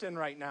Samaritan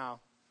right now?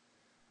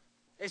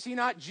 Is he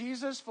not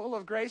Jesus full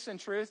of grace and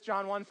truth,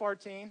 John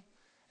 1:14?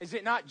 Is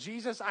it not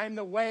Jesus, I am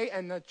the way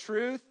and the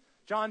truth,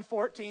 John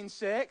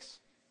 14:6?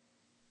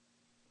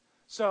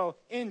 So,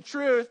 in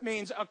truth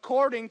means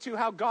according to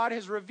how God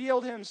has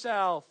revealed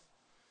Himself.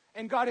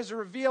 And God has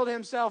revealed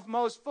Himself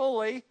most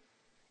fully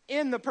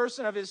in the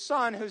person of His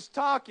Son who's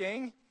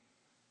talking,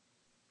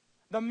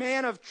 the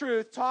man of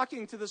truth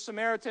talking to the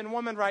Samaritan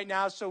woman right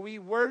now. So we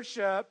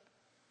worship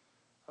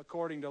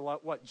according to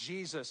what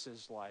Jesus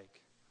is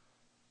like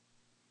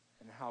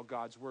and how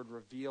God's Word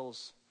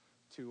reveals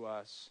to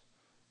us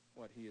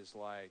what He is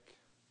like.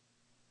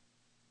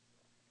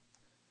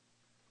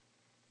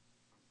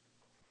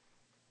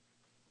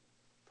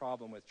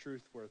 Problem with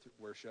truth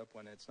worship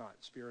when it's not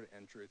spirit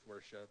and truth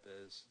worship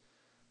is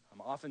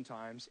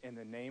oftentimes in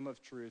the name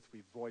of truth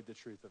we void the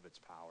truth of its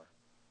power.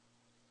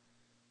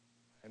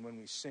 And when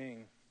we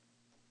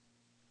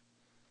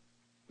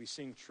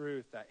sing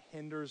truth that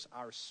hinders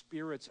our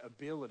spirit's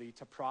ability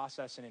to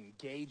process and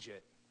engage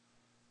it.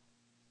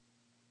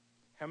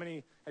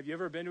 Have you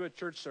ever been to a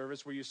church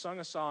service where you sung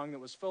a song that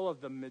was full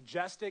of the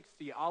majestic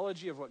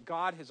theology of what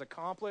God has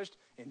accomplished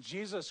in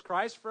Jesus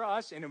Christ for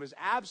us, and it was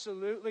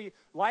absolutely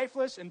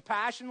lifeless and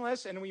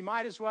passionless, and we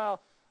might as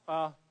well,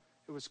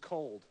 it was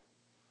cold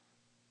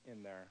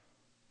in there.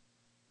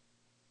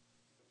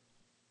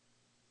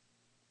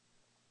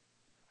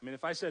 I mean,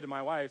 if I said to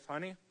my wife,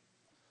 honey,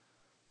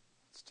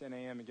 it's 10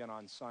 a.m. again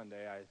on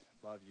Sunday, I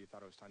love you,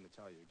 thought it was time to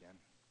tell you again.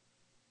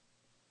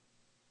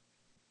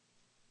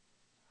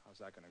 How's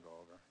that going to go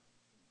over?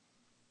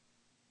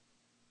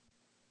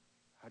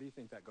 How do you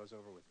think that goes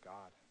over with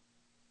God?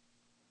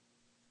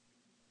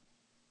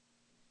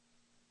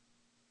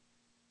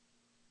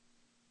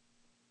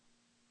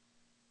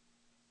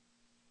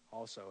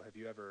 Also, have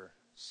you ever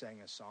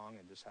sang a song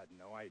and just had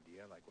no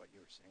idea like what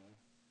you were singing?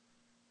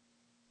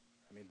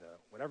 I mean,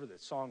 whatever the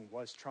song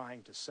was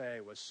trying to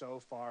say was so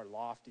far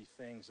lofty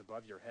things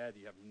above your head,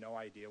 you have no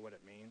idea what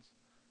it means.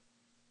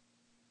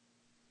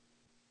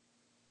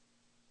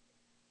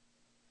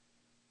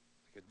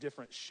 Like a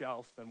different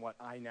shelf than what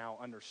I now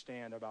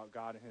understand about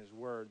God and His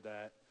Word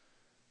that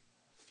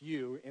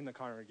few in the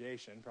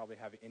congregation probably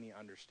have any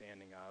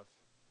understanding of.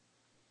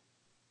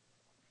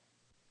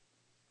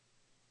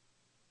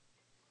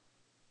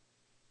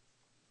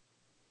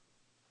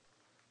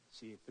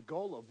 See, the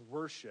goal of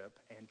worship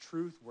and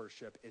truth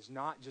worship is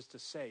not just to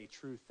say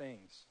true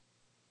things.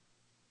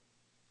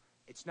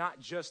 It's not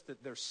just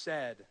that they're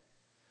said.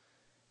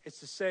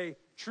 It's to say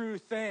true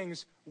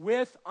things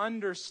with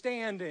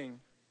understanding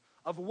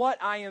of what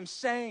I am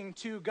saying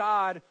to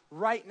God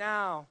right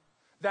now.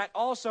 That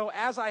also,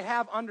 as I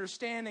have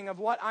understanding of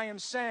what I am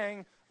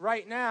saying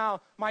right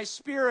now, my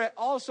spirit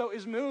also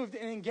is moved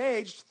and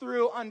engaged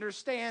through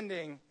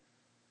understanding.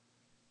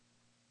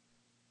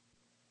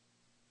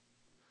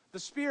 The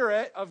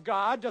Spirit of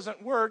God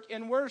doesn't work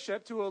in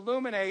worship to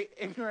illuminate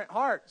ignorant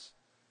hearts.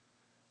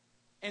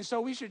 And so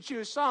we should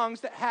choose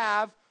songs that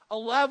have a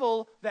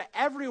level that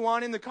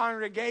everyone in the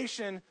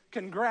congregation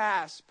can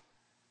grasp.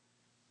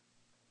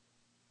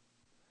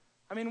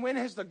 I mean, when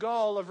has the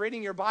goal of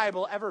reading your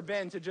Bible ever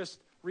been to just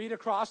read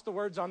across the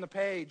words on the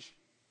page?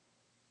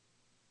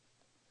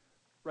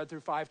 Read through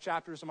 5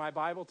 chapters of my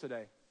Bible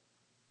today.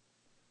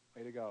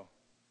 Way to go.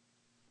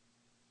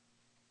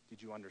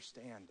 Did you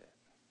understand it?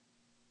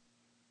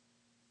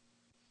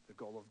 The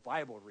goal of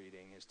Bible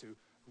reading is to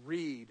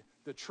read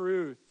the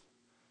truth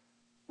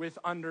with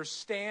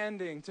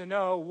understanding, to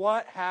know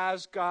what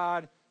has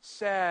God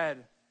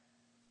said.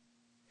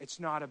 It's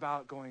not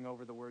about going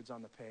over the words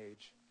on the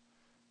page.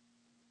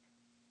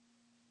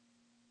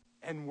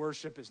 And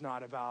worship is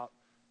not about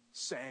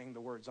saying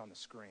the words on the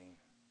screen.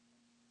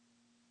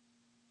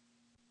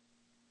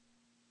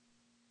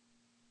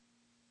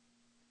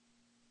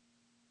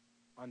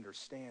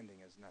 Understanding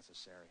is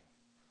necessary.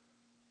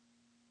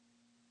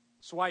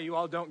 That's why you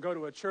all don't go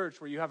to a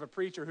church where you have a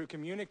preacher who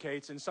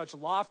communicates in such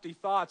lofty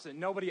thoughts that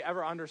nobody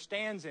ever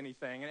understands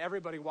anything and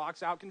everybody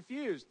walks out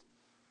confused.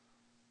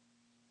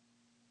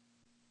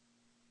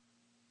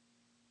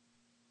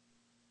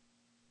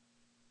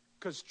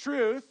 Because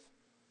truth,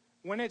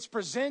 when it's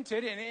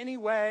presented in any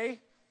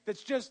way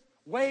that's just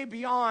way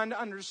beyond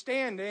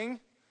understanding,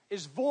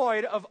 is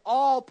void of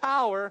all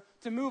power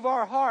to move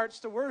our hearts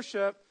to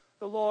worship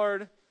the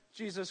Lord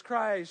Jesus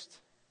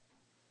Christ.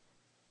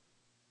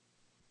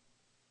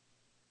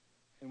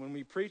 And when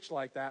we preach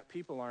like that,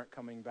 people aren't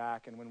coming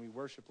back. And when we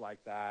worship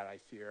like that, I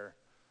fear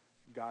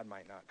God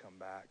might not come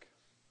back.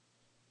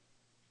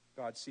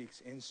 God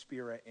seeks in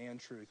spirit and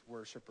truth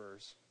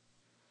worshipers.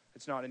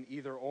 It's not an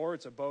either or,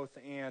 it's a both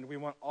and. We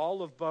want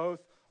all of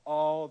both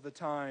all the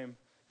time.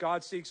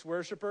 God seeks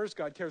worshipers.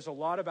 God cares a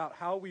lot about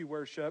how we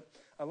worship.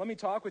 Let me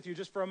talk with you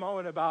just for a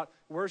moment about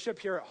worship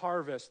here at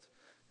Harvest.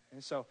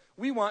 And so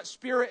we want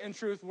spirit and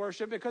truth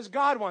worship because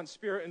God wants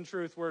spirit and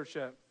truth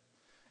worship.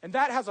 And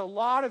that has a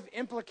lot of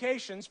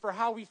implications for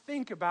how we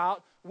think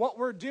about what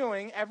we're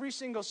doing every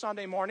single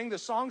Sunday morning, the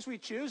songs we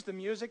choose, the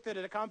music that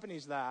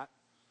accompanies that,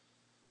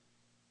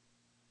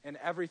 and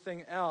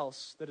everything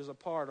else that is a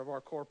part of our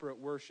corporate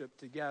worship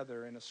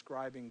together in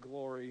ascribing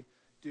glory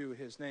due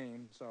His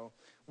name. So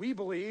we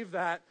believe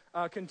that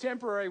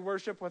contemporary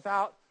worship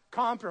without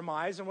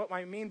compromise, and what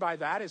I mean by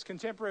that is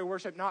contemporary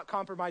worship not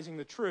compromising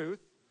the truth.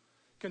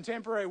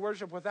 Contemporary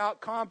worship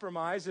without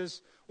compromise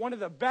is one of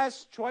the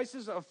best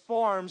choices of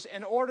forms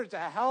in order to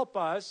help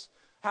us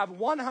have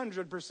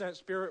 100%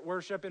 spirit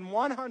worship and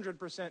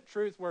 100%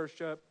 truth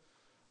worship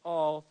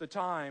all the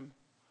time.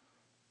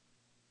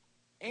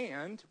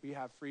 And we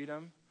have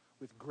freedom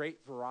with great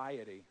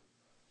variety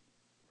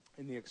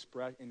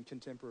in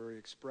contemporary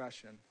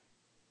expression.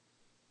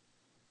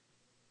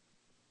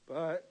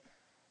 But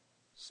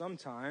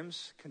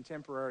sometimes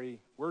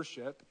contemporary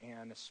worship,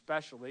 and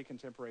especially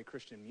contemporary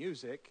Christian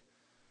music,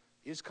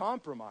 is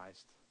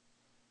compromised.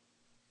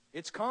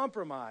 It's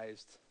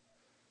compromised.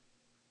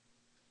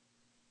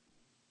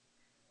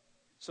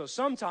 So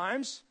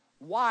sometimes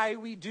why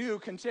we do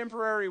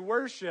contemporary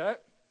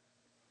worship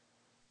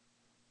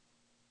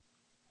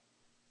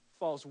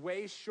falls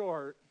way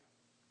short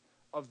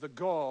of the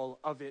goal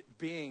of it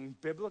being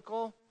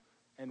biblical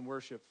and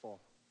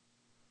worshipful.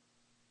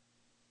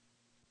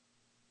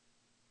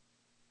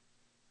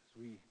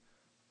 We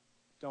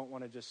don't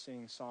want to just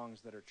sing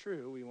songs that are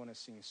true. We want to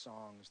sing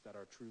songs that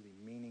are truly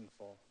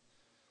meaningful.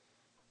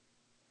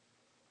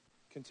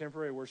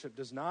 Contemporary worship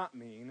does not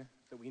mean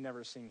that we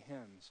never sing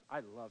hymns.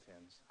 I love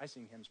hymns. I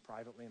sing hymns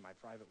privately in my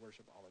private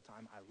worship all the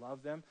time. I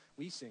love them.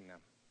 We sing them.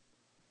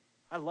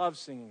 I love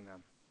singing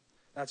them.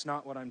 That's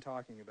not what I'm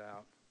talking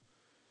about.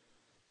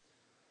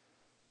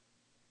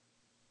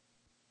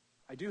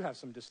 I do have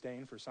some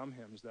disdain for some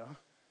hymns, though.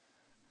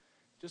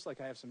 Just like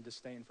I have some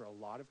disdain for a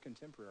lot of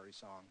contemporary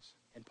songs,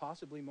 and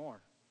possibly more.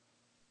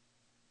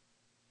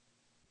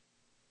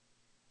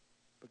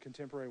 But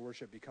contemporary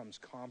worship becomes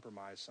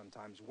compromised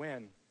sometimes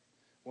when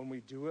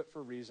we do it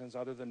for reasons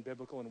other than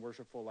biblical and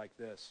worshipful like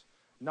this.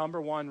 Number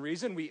one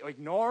reason, we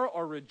ignore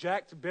or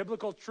reject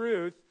biblical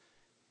truth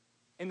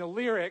in the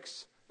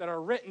lyrics that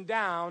are written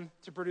down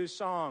to produce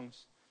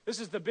songs. This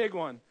is the big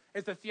one.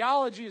 If the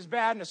theology is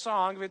bad in a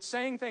song, if it's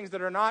saying things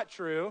that are not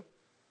true,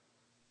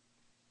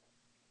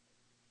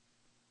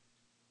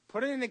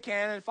 put it in a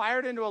cannon, fire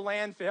it into a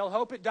landfill,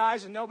 hope it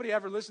dies and nobody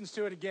ever listens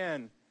to it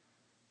again.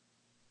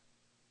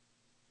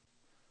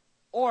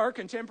 Or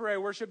contemporary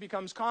worship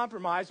becomes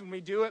compromised when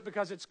we do it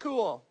because it's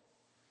cool.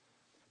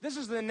 This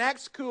is the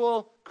next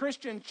cool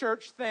Christian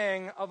church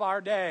thing of our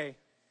day.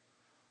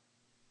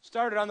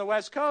 Started on the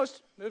West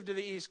Coast, moved to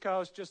the East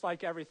Coast, just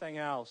like everything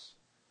else.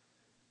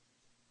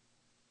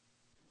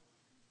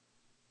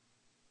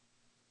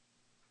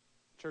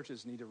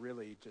 Churches need to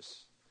really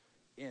just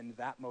end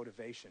that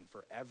motivation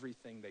for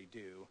everything they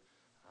do,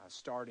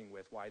 starting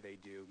with why they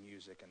do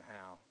music and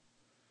how.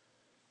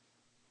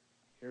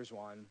 Here's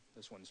one.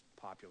 This one's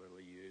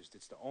popularly used.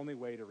 It's the only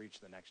way to reach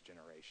the next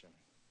generation.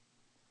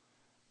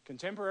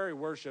 Contemporary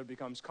worship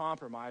becomes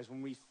compromised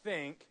when we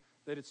think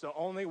that it's the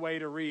only way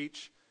to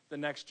reach the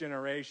next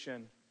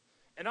generation.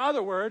 In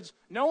other words,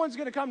 no one's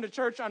going to come to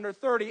church under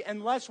 30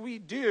 unless we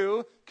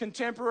do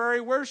contemporary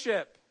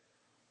worship.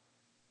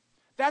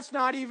 That's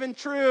not even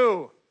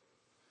true.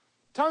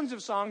 Tons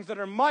of songs that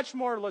are much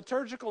more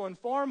liturgical and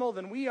formal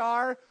than we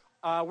are,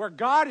 where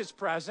God is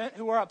present,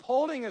 who are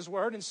upholding His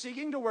word and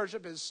seeking to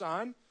worship His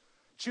Son,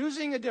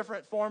 choosing a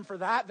different form for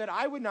that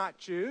I would not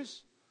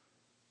choose,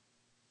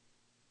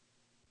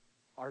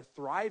 are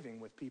thriving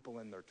with people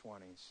in their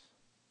 20s.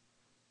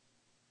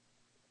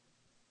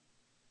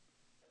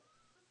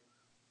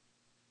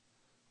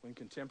 When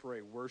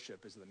contemporary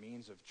worship is the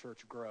means of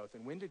church growth,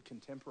 and when did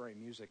contemporary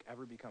music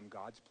ever become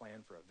God's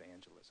plan for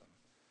evangelism?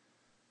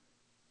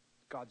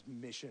 God's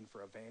mission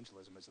for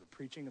evangelism is the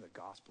preaching of the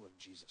gospel of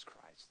Jesus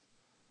Christ.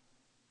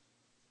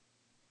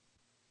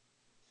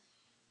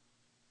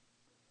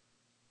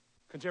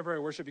 Contemporary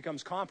worship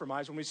becomes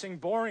compromised when we sing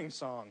boring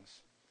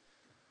songs.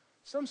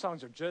 Some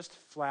songs are just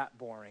flat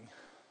boring.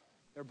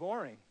 They're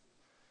boring.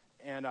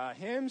 And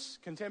hymns,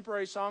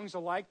 contemporary songs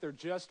alike, they're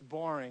just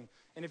boring.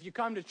 And if you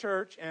come to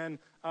church and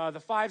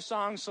the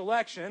 5-song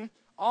selection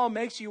all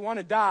makes you want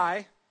to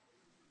die,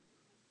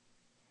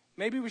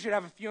 maybe we should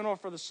have a funeral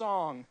for the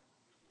song.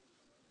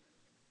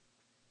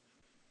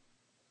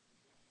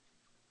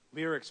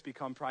 Lyrics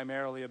become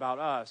primarily about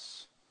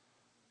us.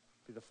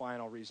 Be the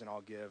final reason I'll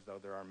give, though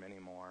there are many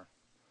more.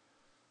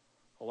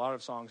 A lot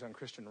of songs on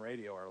Christian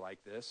radio are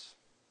like this.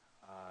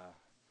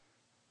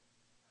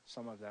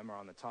 Some of them are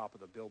on the top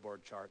of the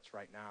Billboard charts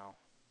right now.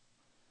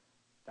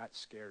 That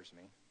scares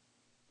me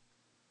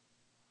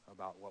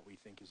about what we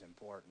think is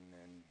important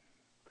in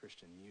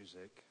Christian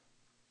music.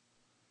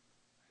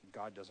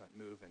 God doesn't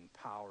move in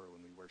power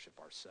when we worship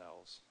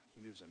ourselves.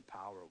 He moves in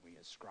power when we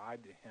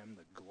ascribe to Him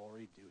the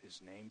glory due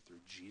His name through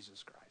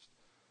Jesus Christ.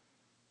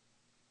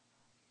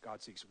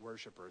 God seeks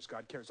worshipers.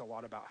 God cares a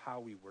lot about how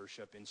we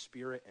worship in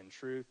spirit and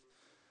truth.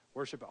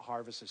 Worship at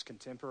Harvest is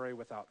contemporary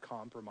without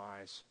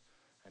compromise.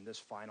 And this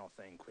final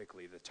thing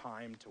quickly, the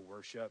time to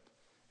worship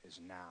is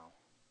now.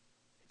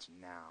 It's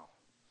now.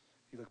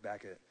 You look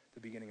back at the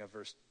beginning of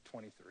verse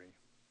 23.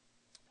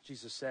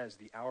 Jesus says,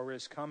 the hour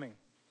is coming.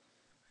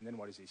 And then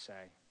what does He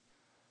say?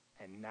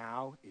 And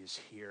now is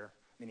here,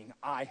 meaning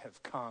I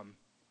have come.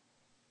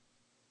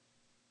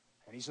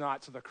 And He's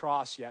not to the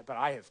cross yet, but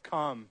I have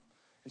come.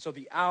 And so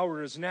the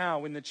hour is now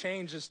when the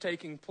change is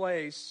taking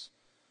place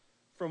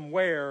from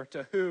where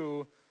to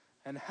who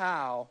and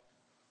how.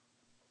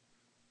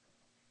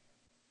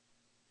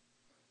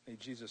 May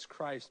Jesus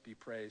Christ be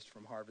praised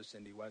from Harvest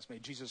Indy West. May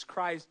Jesus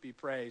Christ be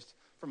praised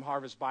from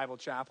Harvest Bible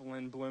Chapel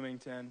in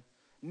Bloomington.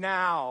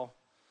 Now,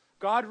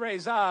 God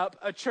raise up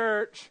a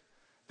church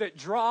that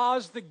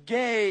draws the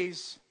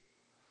gaze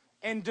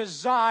and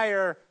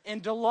desire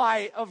and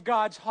delight of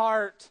God's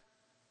heart.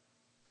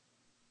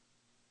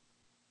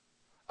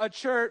 A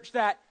church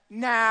that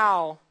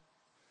now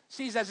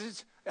sees as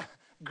its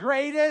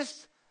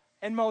greatest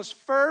and most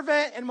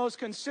fervent and most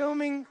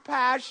consuming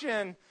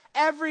passion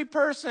every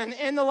person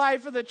in the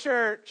life of the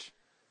church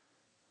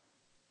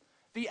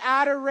the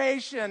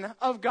adoration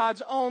of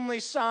God's only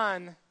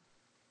Son.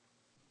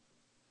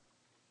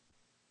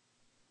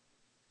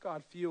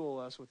 God, fuel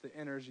us with the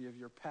energy of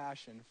your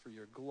passion for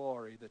your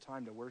glory. The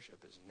time to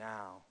worship is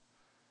now.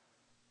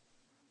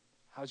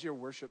 How's your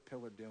worship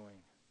pillar doing?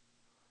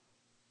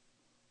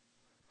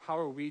 How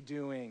are we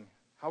doing?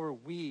 How are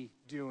we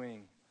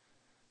doing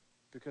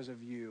because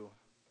of you?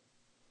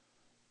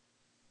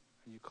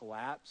 Are you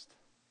collapsed?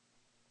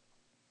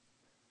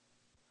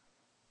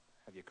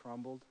 Have you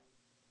crumbled?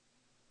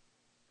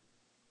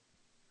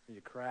 Are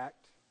you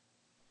cracked?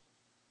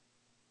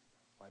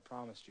 Well, I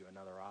promised you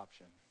another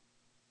option.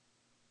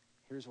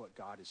 Here's what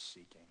God is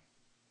seeking.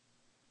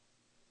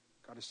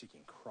 God is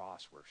seeking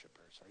cross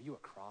worshipers. Are you a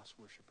cross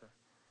worshiper?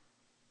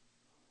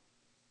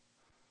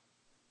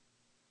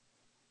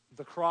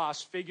 The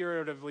cross,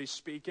 figuratively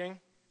speaking,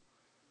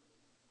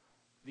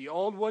 the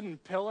old wooden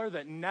pillar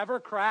that never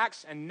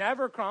cracks and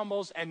never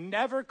crumbles and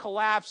never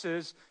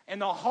collapses in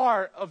the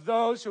heart of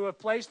those who have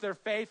placed their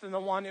faith in the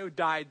one who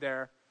died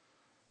there.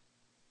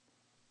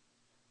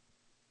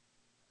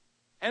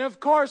 And of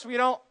course, we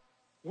don't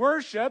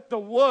worship the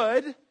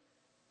wood.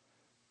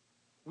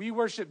 We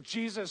worship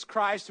Jesus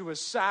Christ, who was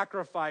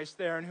sacrificed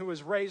there and who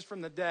was raised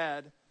from the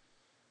dead.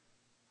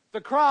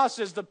 The cross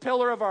is the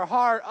pillar of our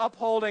heart,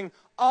 upholding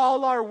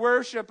all our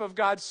worship of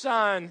God's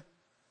Son.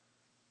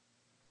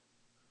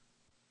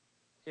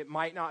 It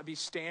might not be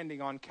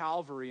standing on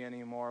Calvary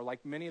anymore,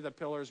 like many of the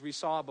pillars we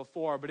saw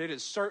before, but it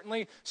is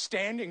certainly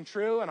standing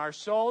true in our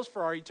souls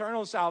for our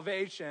eternal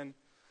salvation.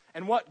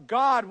 And what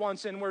God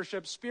wants in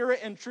worship, spirit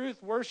and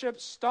truth worship,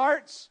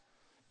 starts,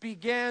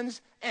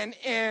 begins, and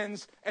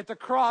ends at the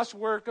cross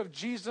work of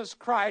Jesus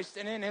Christ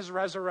and in his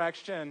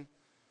resurrection.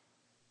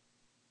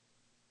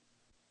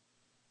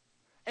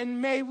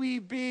 And may we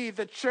be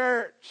the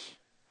church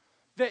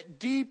that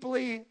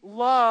deeply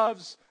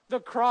loves the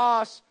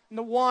cross and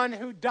the one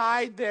who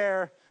died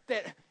there,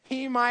 that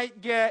he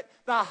might get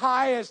the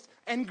highest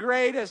and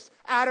greatest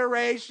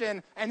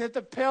adoration, and that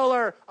the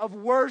pillar of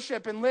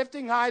worship and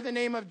lifting high the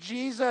name of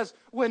Jesus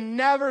would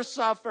never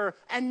suffer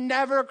and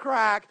never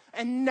crack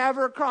and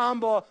never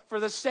crumble for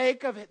the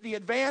sake of the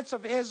advance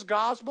of his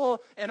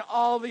gospel in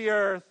all the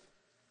earth.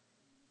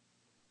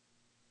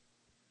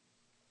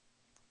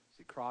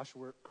 See, cross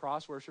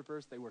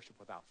worshipers, they worship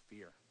without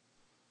fear,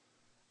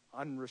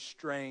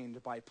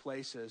 unrestrained by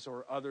places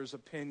or others'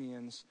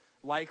 opinions,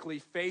 likely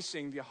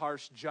facing the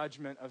harsh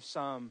judgment of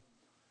some,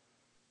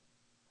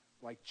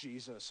 like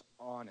Jesus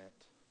on it.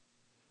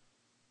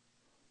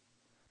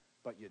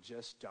 But you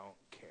just don't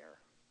care.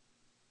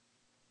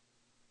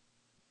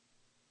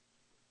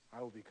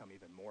 I will become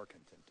even more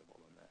contemptible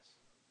than this.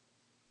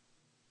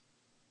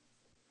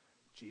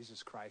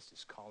 Jesus Christ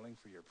is calling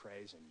for your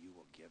praise, and you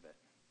will give it.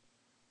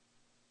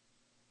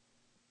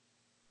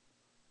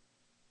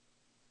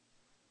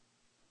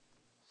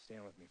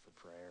 Stand with me for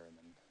prayer, and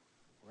then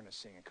we're going to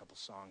sing a couple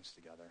songs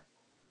together.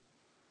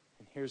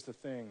 And here's the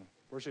thing.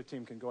 Worship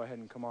team can go ahead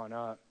and come on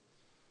up.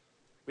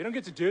 We don't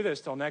get to do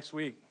this till next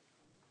week.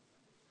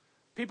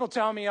 People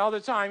tell me all the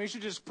time, you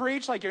should just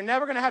preach like you're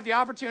never going to have the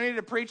opportunity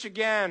to preach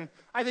again.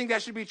 I think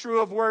that should be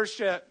true of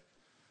worship.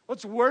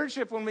 Let's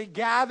worship when we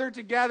gather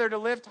together to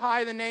lift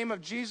high the name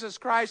of Jesus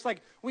Christ,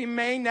 like we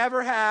may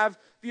never have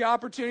the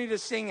opportunity to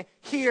sing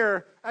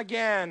here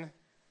again.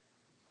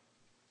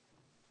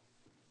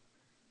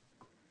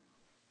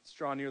 Let's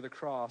draw near the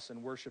cross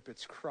and worship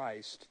its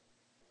Christ.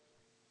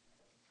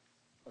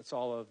 Let's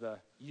all of the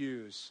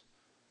yous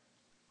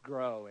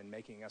grow in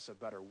making us a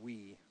better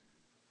we.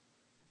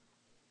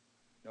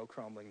 No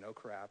crumbling, no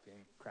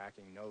cracking,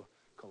 no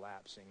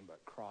collapsing,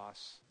 but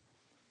cross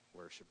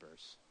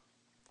worshipers.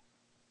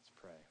 Let's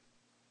pray.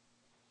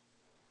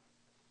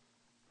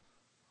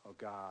 Oh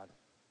God,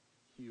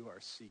 you are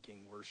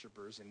seeking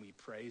worshipers, and we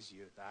praise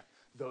you that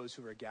those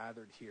who are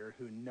gathered here,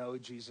 who know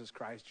Jesus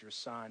Christ, your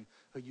Son,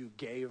 who you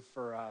gave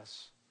for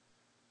us,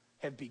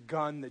 have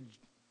begun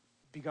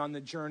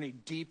the journey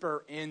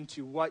deeper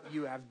into what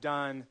you have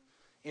done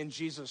in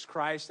Jesus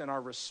Christ and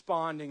are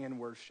responding in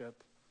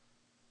worship.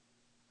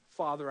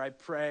 Father, I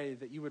pray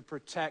that you would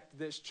protect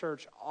this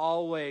church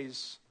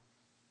always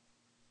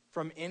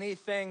from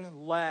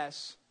anything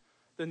less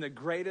than the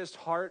greatest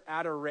heart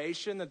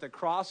adoration that the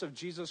cross of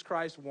Jesus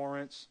Christ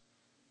warrants.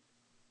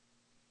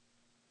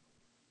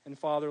 And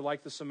Father,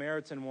 like the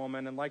Samaritan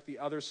woman and like the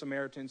other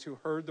Samaritans who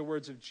heard the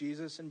words of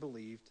Jesus and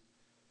believed,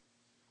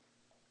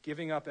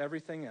 giving up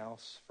everything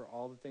else for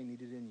all that they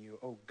needed in you,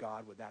 oh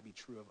God, would that be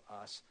true of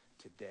us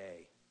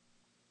today?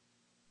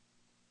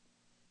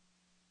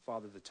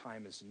 Father, the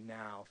time is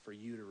now for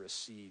you to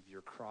receive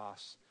your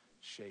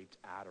cross-shaped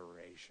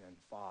adoration.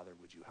 Father,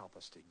 would you help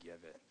us to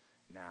give it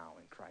now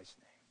in Christ's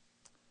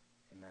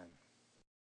name? Amen.